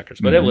spell checkers,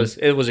 but it was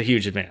a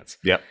huge advance.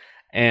 Yep.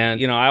 And,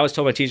 you know, I always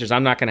told my teachers,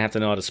 I'm not going to have to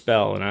know how to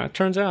spell. And it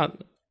turns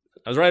out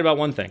I was right about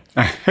one thing.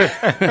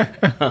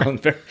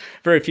 Very,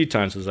 very few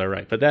times was I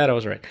right, but that I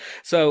was right.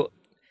 So,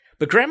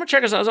 but grammar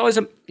checkers, I was always,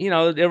 you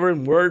know, they were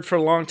in Word for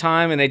a long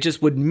time, and they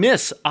just would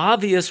miss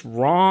obvious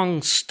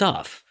wrong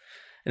stuff.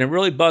 And it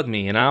really bugged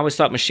me. And I always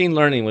thought machine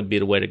learning would be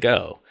the way to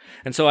go.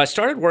 And so I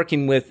started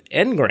working with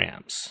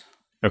n-grams.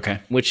 Okay.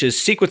 Which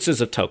is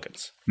sequences of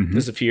tokens. Mm-hmm.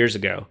 This is a few years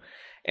ago.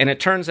 And it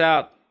turns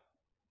out,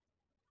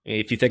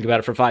 if you think about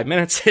it for 5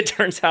 minutes, it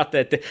turns out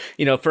that,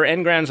 for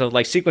n-grams of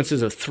like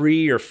sequences of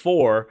 3 or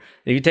 4,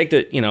 if you take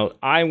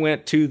I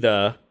went to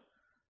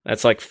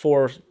that's like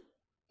 4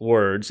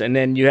 words, and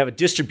then you have a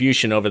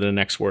distribution over the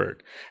next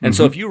word. And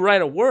so if you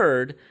write a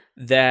word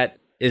that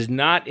is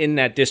not in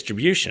that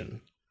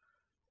distribution,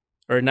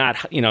 or not,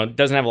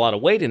 doesn't have a lot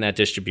of weight in that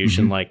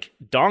distribution, like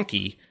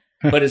donkey,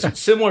 but is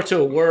similar to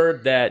a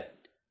word that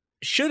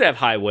should have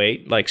high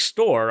weight, like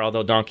store,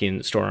 although donkey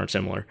and store aren't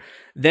similar,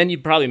 then you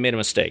probably made a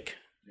mistake.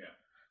 Yeah.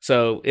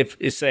 So if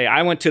say,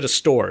 I went to the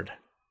stored.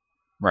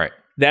 Right.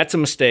 That's a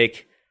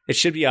mistake. It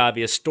should be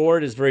obvious.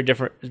 Stored is very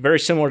different, very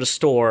similar to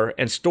store,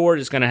 and stored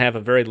is going to have a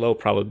very low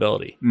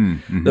probability.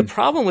 Mm-hmm. The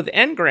problem with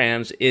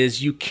n-grams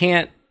is you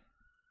can't,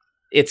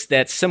 it's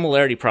that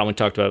similarity problem we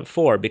talked about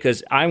before,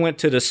 because I went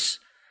to the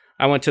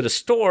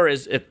store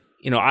is if,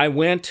 I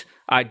went,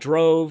 I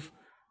drove,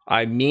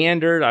 I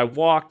meandered, I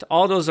walked,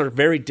 all those are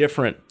very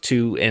different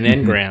to an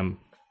n-gram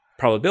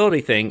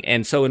probability thing.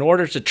 And so in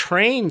order to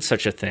train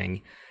such a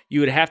thing, you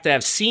would have to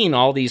have seen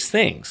all these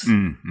things.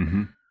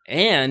 Mm-hmm.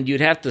 And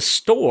you'd have to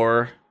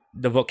store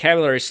the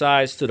vocabulary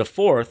size to the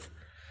 4th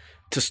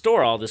to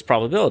store all this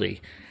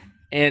probability.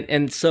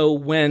 And so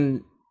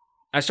when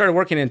I started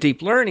working in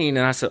deep learning,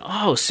 and I said,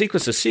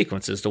 sequence of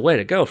sequence is the way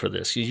to go for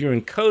this. You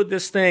encode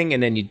this thing,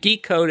 and then you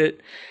decode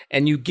it,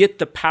 and you get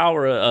the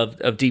power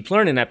of deep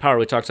learning, that power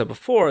we talked about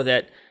before,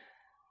 that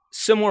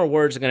similar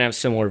words are going to have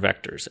similar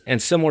vectors,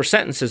 and similar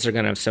sentences are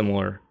going to have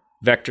similar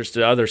vectors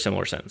to other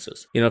similar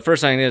sentences. The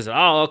first thing is,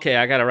 okay,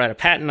 I got to write a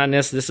patent on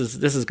this. This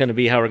is going to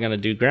be how we're going to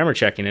do grammar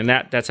checking, and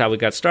that's how we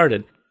got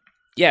started.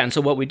 Yeah, and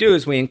so what we do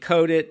is we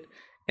encode it,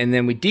 and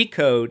then we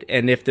decode,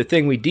 and if the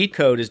thing we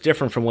decode is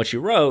different from what you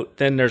wrote,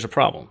 then there's a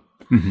problem.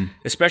 Mm-hmm.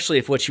 Especially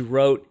if what you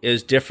wrote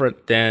is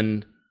different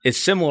than,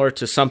 is similar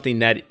to something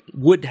that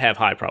would have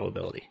high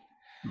probability.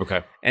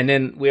 Okay. And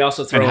then we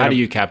also throw. And how do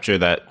you capture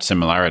that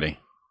similarity?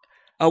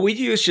 We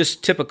use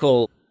just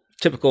typical,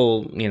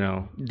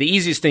 the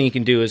easiest thing you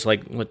can do is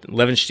like with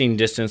Levenshtein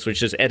distance,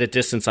 which is edit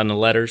distance on the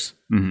letters.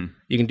 Mm-hmm.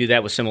 You can do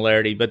that with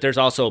similarity, but there's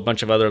also a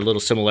bunch of other little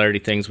similarity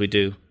things we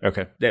do.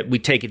 Okay. That we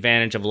take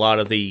advantage of a lot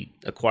of the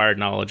acquired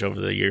knowledge over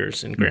the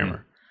years in grammar.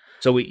 Mm-hmm.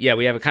 So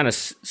we have a kind of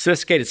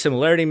sophisticated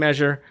similarity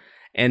measure.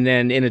 And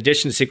then in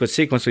addition to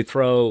sequence, we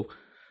throw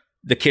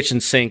the kitchen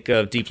sink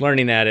of deep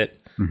learning at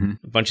it,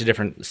 a bunch of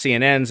different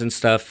CNNs and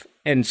stuff.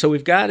 And so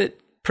we've got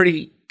it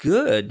pretty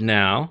good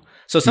now.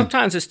 So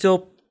sometimes it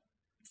still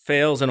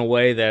fails in a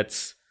way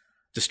that's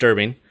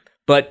disturbing.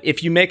 But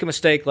if you make a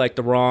mistake like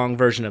the wrong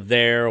version of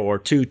there or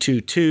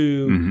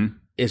 222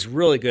 is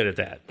really good at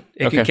that.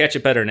 It can catch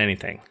it better than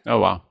anything. Oh,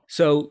 wow.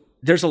 So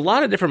there's a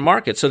lot of different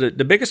markets. So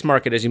the biggest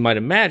market, as you might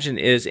imagine,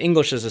 is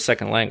English as a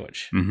second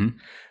language. Mm-hmm.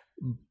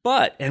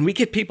 But, and we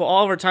get people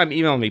all the time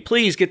emailing me,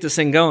 please get this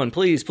thing going,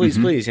 please, please,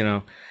 please,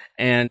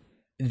 And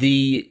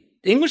the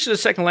English as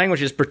a second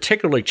language is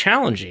particularly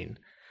challenging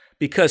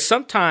because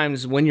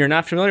sometimes when you're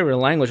not familiar with a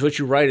language, what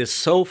you write is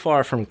so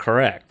far from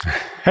correct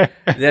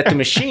that the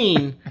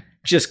machine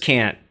just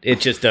can't. It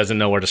just doesn't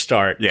know where to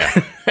start. Yeah.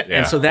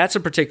 And so that's a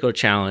particular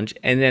challenge.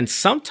 And then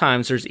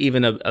sometimes there's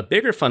even a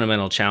bigger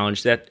fundamental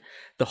challenge that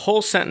the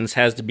whole sentence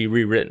has to be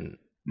rewritten.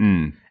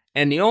 Mm.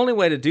 And the only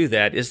way to do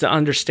that is to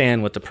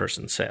understand what the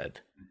person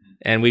said.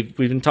 And we've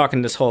been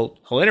talking this whole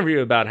interview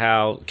about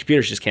how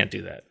computers just can't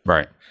do that.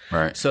 Right.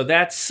 So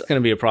that's going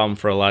to be a problem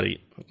for a lot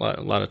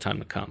of time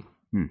to come.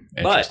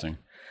 Interesting. But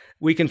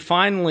we can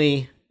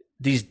finally,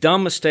 these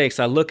dumb mistakes,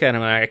 I look at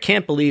them and I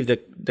can't believe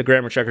that the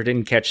grammar checker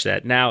didn't catch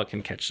that. Now it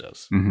can catch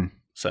those. Mm-hmm.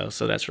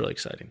 So that's really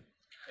exciting.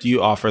 Do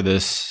you offer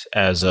this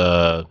as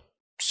a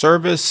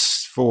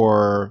service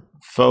for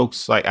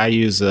folks? Like I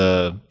use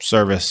a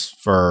service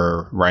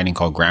for writing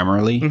called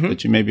Grammarly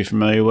that you may be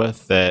familiar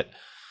with that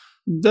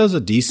does a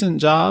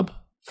decent job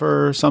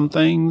for some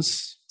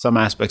things. Some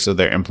aspects of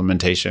their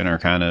implementation are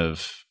kind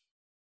of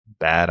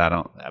bad.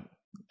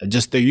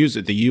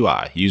 The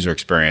UI, user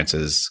experience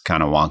is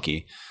kind of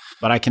wonky.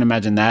 But I can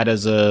imagine that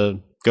as a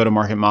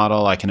go-to-market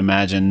model. I can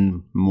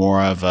imagine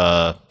more of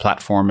a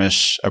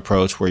platformish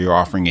approach where you're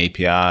offering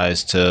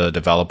APIs to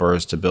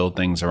developers to build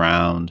things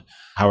around.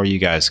 How are you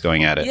guys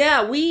going at it?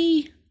 Yeah,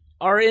 we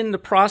are in the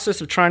process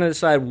of trying to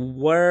decide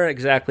where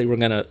exactly we're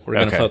gonna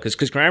focus,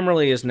 because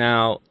Grammarly is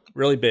now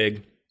really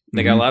big.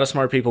 They got a lot of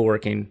smart people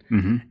working,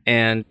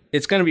 and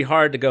it's going to be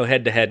hard to go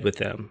head-to-head with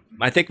them.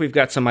 I think we've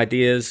got some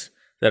ideas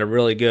that are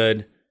really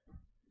good,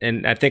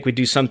 and I think we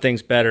do some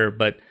things better,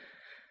 but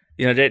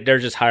they're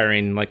just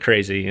hiring like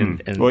crazy.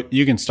 And well,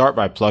 you can start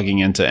by plugging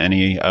into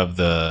any of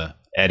the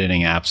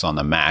editing apps on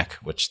the Mac,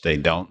 which they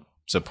don't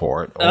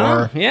support.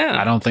 Or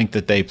I don't think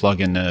that they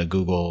plug into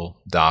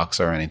Google Docs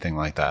or anything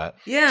like that.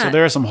 Yeah. So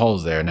there are some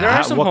holes there.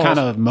 Now, what kind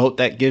of moat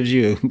that gives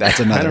you, that's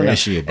another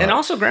issue. But. And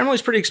also Grammarly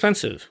is pretty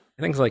expensive.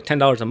 I think it's like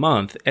 $10 a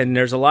month. And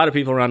there's a lot of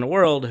people around the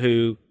world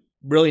who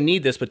really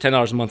need this, but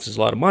 $10 a month is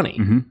a lot of money.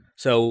 Mm-hmm.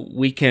 So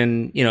we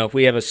can, if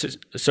we have a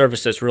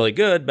service that's really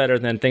good, better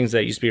than things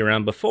that used to be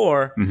around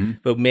before,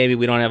 but maybe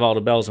we don't have all the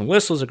bells and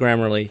whistles of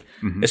Grammarly,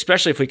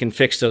 especially if we can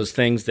fix those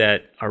things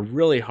that are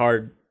really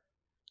hard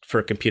for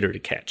a computer to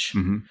catch.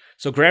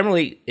 So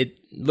Grammarly,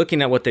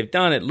 looking at what they've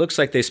done, it looks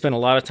like they spent a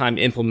lot of time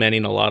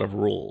implementing a lot of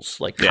rules,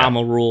 like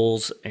comma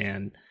rules,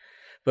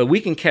 but we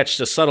can catch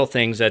the subtle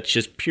things that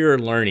just pure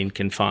learning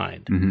can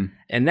find.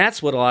 And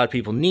that's what a lot of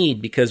people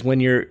need, because when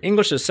you're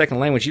English as a second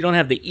language, you don't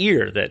have the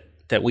ear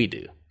that we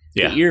do.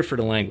 The ear for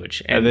the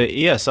language. And the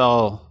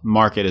ESL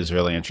market is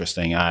really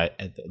interesting.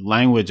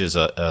 Language is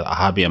a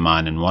hobby of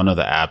mine, and one of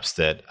the apps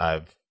that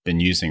I've been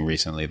using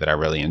recently that I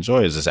really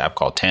enjoy is this app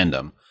called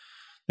Tandem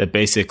that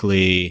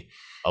basically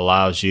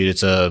allows you,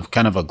 it's a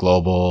kind of a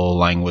global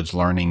language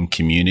learning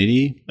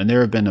community. And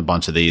there have been a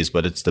bunch of these,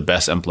 but it's the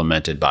best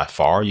implemented by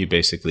far. You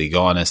basically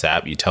go on this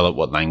app, you tell it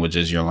what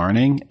languages you're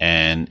learning,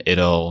 and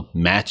it'll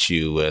match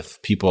you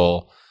with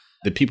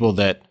the people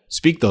that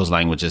speak those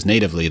languages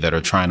natively that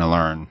are trying to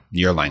learn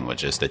your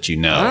languages that you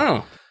know.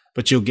 Oh.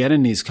 But you'll get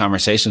in these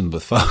conversations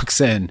with folks,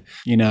 and,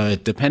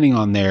 depending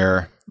on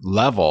their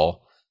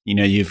level,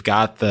 you've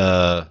got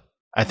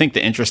I think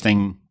the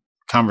interesting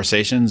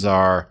conversations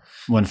are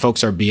when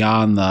folks are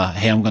beyond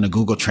hey, I'm going to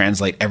Google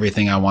Translate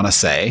everything I want to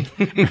say,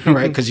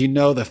 right? Because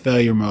the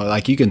failure mode,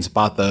 like you can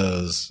spot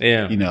those,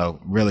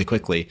 really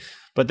quickly.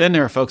 But then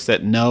there are folks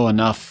that know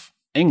enough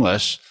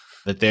English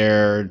that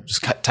they're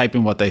just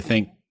typing what they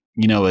think,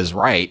 is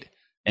right.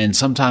 And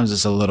sometimes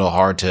it's a little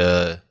hard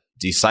to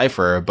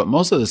decipher, but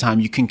most of the time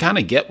you can kind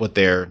of get what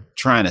they're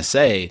trying to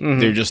say.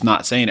 They're just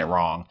not saying it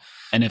wrong.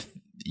 And if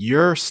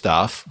your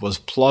stuff was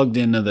plugged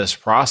into this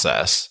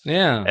process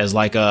as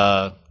like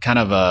a kind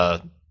of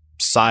a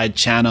side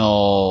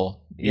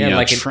channel,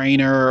 like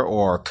trainer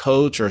or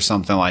coach or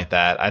something like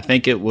that, I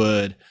think it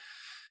would,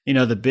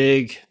 the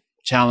big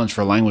challenge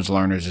for language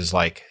learners is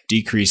like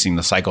decreasing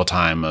the cycle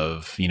time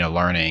of,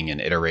 learning and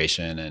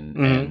iteration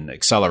and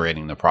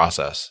accelerating the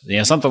process.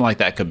 Something like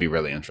that could be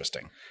really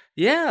interesting.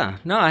 Yeah.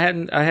 No, I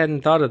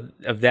hadn't thought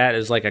of that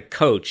as like a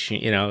coach.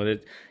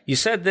 You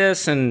said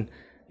this and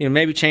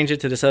maybe change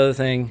it to this other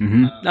thing.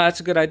 No,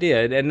 that's a good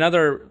idea.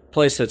 Another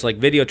place that's like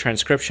video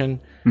transcription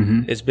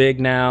is big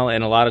now,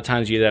 and a lot of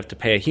times you have to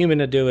pay a human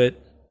to do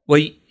it.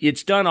 Well,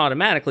 it's done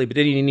automatically, but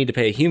then you need to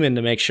pay a human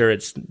to make sure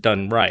it's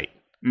done right.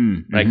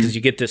 Right? Because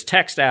you get this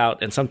text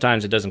out, and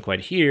sometimes it doesn't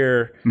quite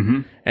hear.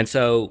 And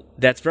so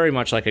that's very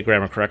much like a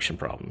grammar correction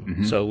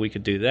problem. So we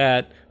could do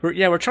that.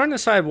 We're trying to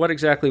decide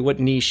what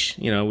niche,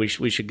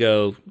 we should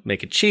go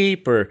make it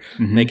cheap or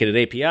make it an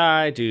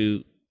API,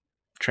 do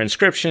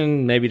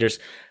transcription. Maybe there's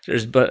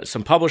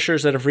some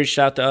publishers that have reached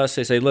out to us.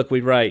 They say, look,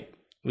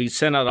 we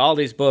send out all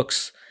these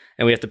books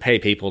and we have to pay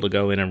people to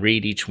go in and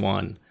read each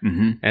one.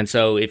 And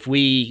so if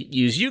we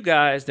use you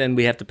guys, then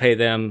we have to pay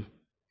them.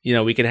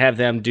 We could have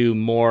them do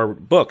more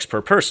books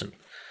per person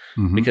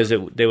because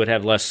they would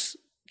have less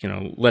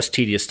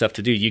tedious stuff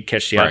to do. You'd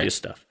catch the obvious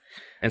stuff.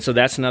 And so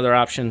that's another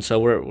option. So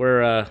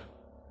we're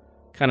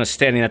kind of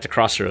standing at the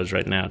crossroads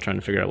right now, trying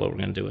to figure out what we're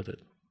going to do with it.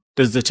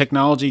 Does the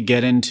technology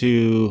get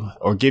into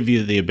or give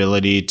you the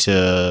ability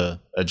to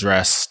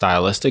address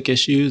stylistic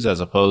issues as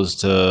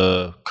opposed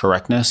to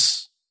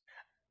correctness?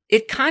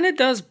 It kind of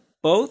does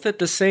both at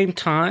the same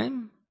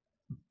time,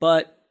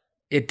 but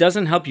it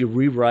doesn't help you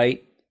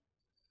rewrite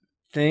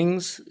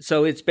things.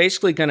 So it's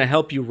basically going to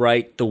help you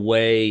write the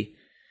way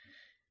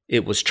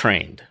it was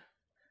trained.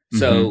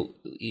 So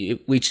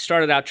we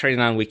started out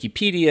training on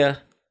Wikipedia,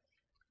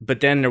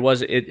 but then there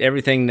was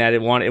everything that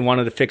it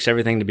wanted to fix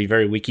everything to be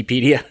very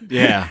Wikipedia.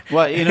 Yeah.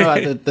 Well,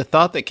 the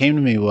thought that came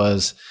to me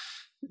was,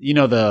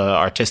 the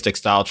artistic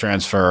style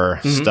transfer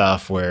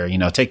stuff where,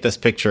 take this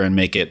picture and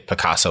make it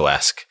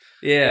Picasso-esque.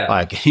 Yeah.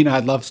 Like,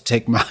 I'd love to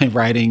take my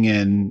writing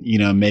and,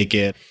 make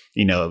it,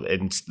 in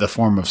the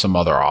form of some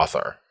other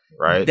author.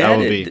 Right.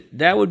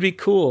 That would be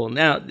cool.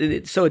 Now,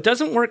 so it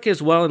doesn't work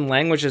as well in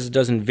language as it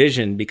does in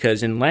vision,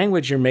 because in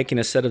language, you're making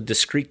a set of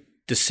discrete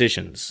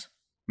decisions.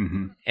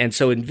 And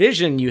so in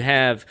vision, you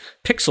have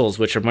pixels,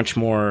 which are much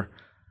more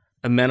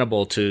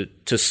amenable to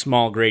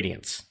small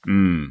gradients.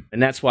 And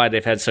that's why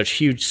they've had such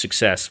huge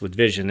success with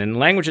vision. In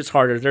language, it's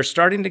harder. They're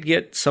starting to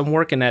get some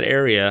work in that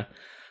area.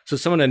 So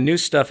some of the new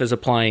stuff is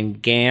applying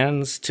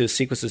GANs to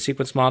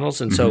sequence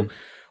models. And so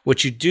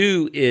what you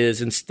do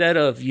is, instead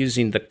of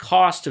using the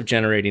cost of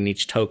generating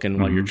each token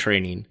while you're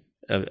training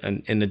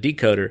in the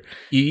decoder,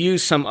 you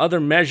use some other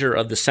measure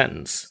of the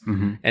sentence.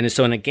 And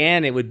so in a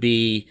GAN, it would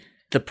be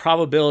the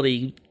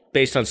probability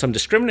based on some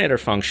discriminator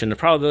function, the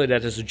probability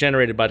that this was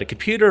generated by the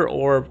computer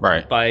or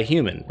by a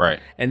human.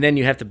 And then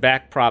you have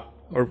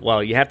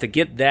to you have to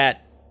get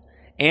that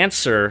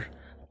answer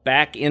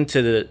back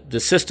into the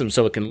system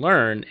so it can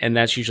learn, and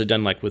that's usually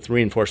done like with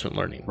reinforcement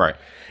learning.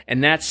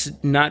 And that's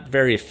not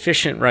very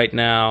efficient right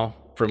now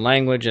for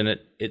language, and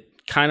it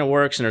kind of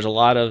works, and there's a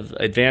lot of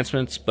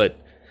advancements, but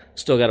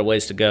still got a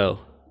ways to go.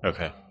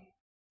 Okay.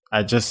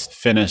 I just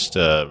finished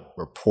a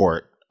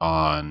report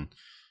on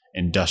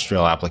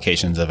industrial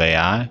applications of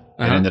AI. It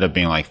ended up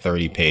being like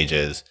 30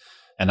 pages,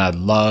 and I'd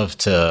love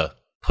to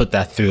put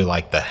that through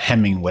like the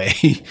Hemingway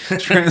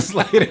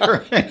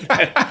translator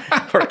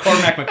or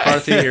Cormac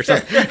McCarthy or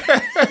something.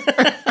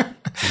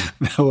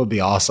 That would be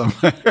awesome.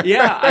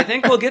 Yeah, I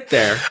think we'll get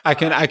there. I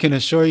can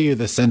assure you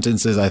the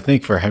sentences I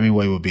think for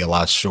Hemingway would be a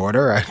lot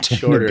shorter. I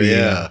tend to be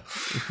a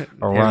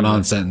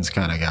run-on sentence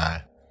kind of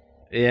guy.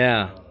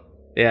 Yeah,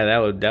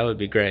 that would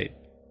be great.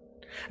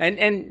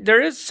 And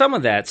there is some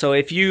of that. So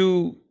if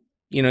you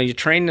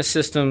train the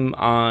system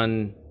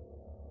on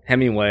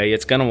Hemingway,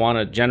 it's going to want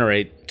to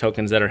generate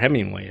tokens that are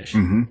Hemingway-ish.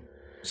 Mm-hmm.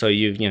 So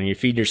you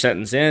feed your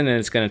sentence in, and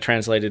it's going to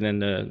translate it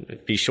into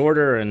be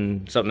shorter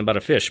and something about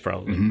a fish,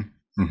 probably.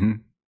 Mm-hmm. Mm-hmm.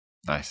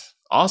 Nice,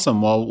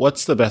 awesome. Well,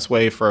 what's the best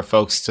way for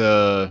folks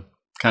to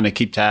kind of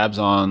keep tabs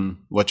on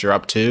what you're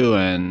up to,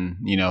 and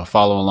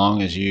follow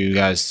along as you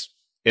guys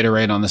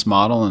iterate on this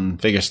model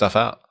and figure stuff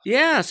out?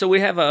 Yeah, so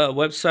we have a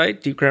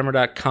website,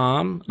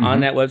 deepgrammar.com. Mm-hmm. On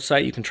that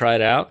website, you can try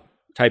it out.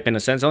 Type in a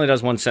sentence. It only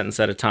does one sentence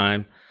at a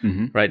time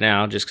right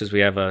now, just because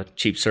we have a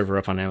cheap server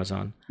up on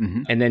Amazon.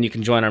 Mm-hmm. And then you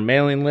can join our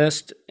mailing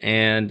list,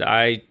 and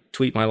I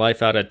tweet my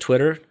life out at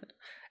Twitter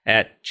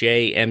at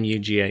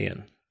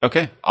JMUGAN.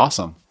 Okay,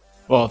 awesome.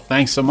 Well,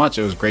 thanks so much.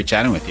 It was great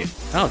chatting with you.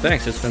 Oh,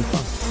 thanks. It's been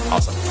fun.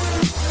 Awesome.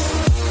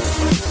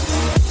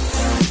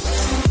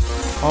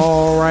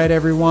 All right,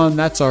 everyone.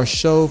 That's our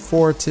show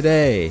for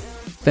today.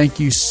 Thank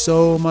you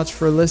so much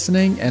for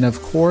listening, and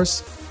of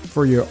course,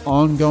 for your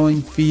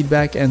ongoing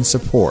feedback and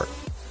support.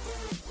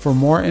 For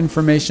more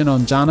information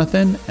on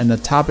Jonathan and the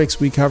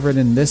topics we covered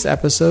in this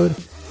episode,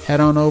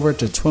 head on over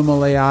to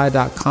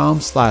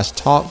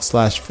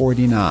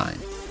twimlai.com/talk/49.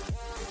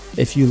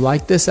 If you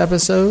like this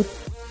episode,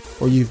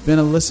 or you've been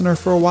a listener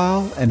for a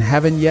while and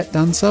haven't yet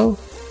done so,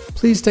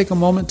 please take a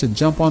moment to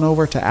jump on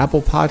over to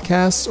Apple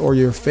Podcasts or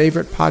your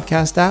favorite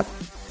podcast app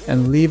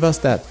and leave us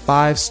that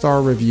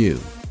 5-star review.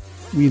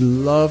 We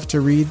love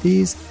to read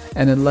these,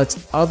 and it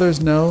lets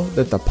others know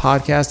that the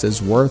podcast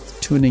is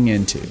worth tuning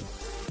into.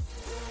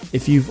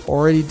 If you've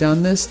already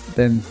done this,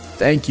 then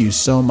thank you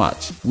so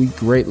much. We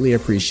greatly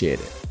appreciate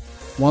it.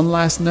 One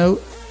last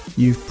note,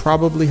 you've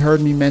probably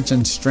heard me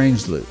mention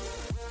Strange Loop,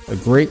 a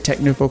great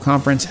technical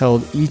conference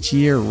held each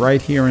year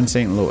right here in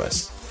St.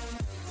 Louis.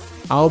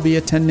 I'll be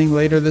attending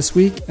later this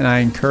week, and I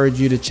encourage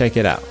you to check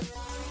it out.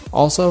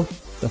 Also,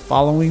 the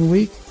following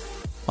week,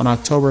 on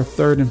October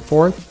 3rd and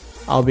 4th,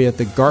 I'll be at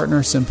the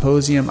Gartner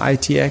Symposium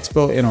IT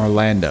Expo in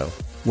Orlando,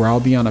 where I'll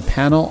be on a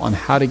panel on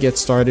how to get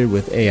started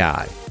with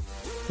AI.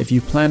 If you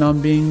plan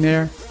on being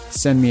there,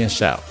 send me a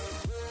shout.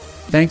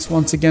 Thanks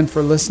once again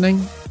for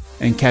listening,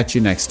 and catch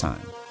you next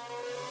time.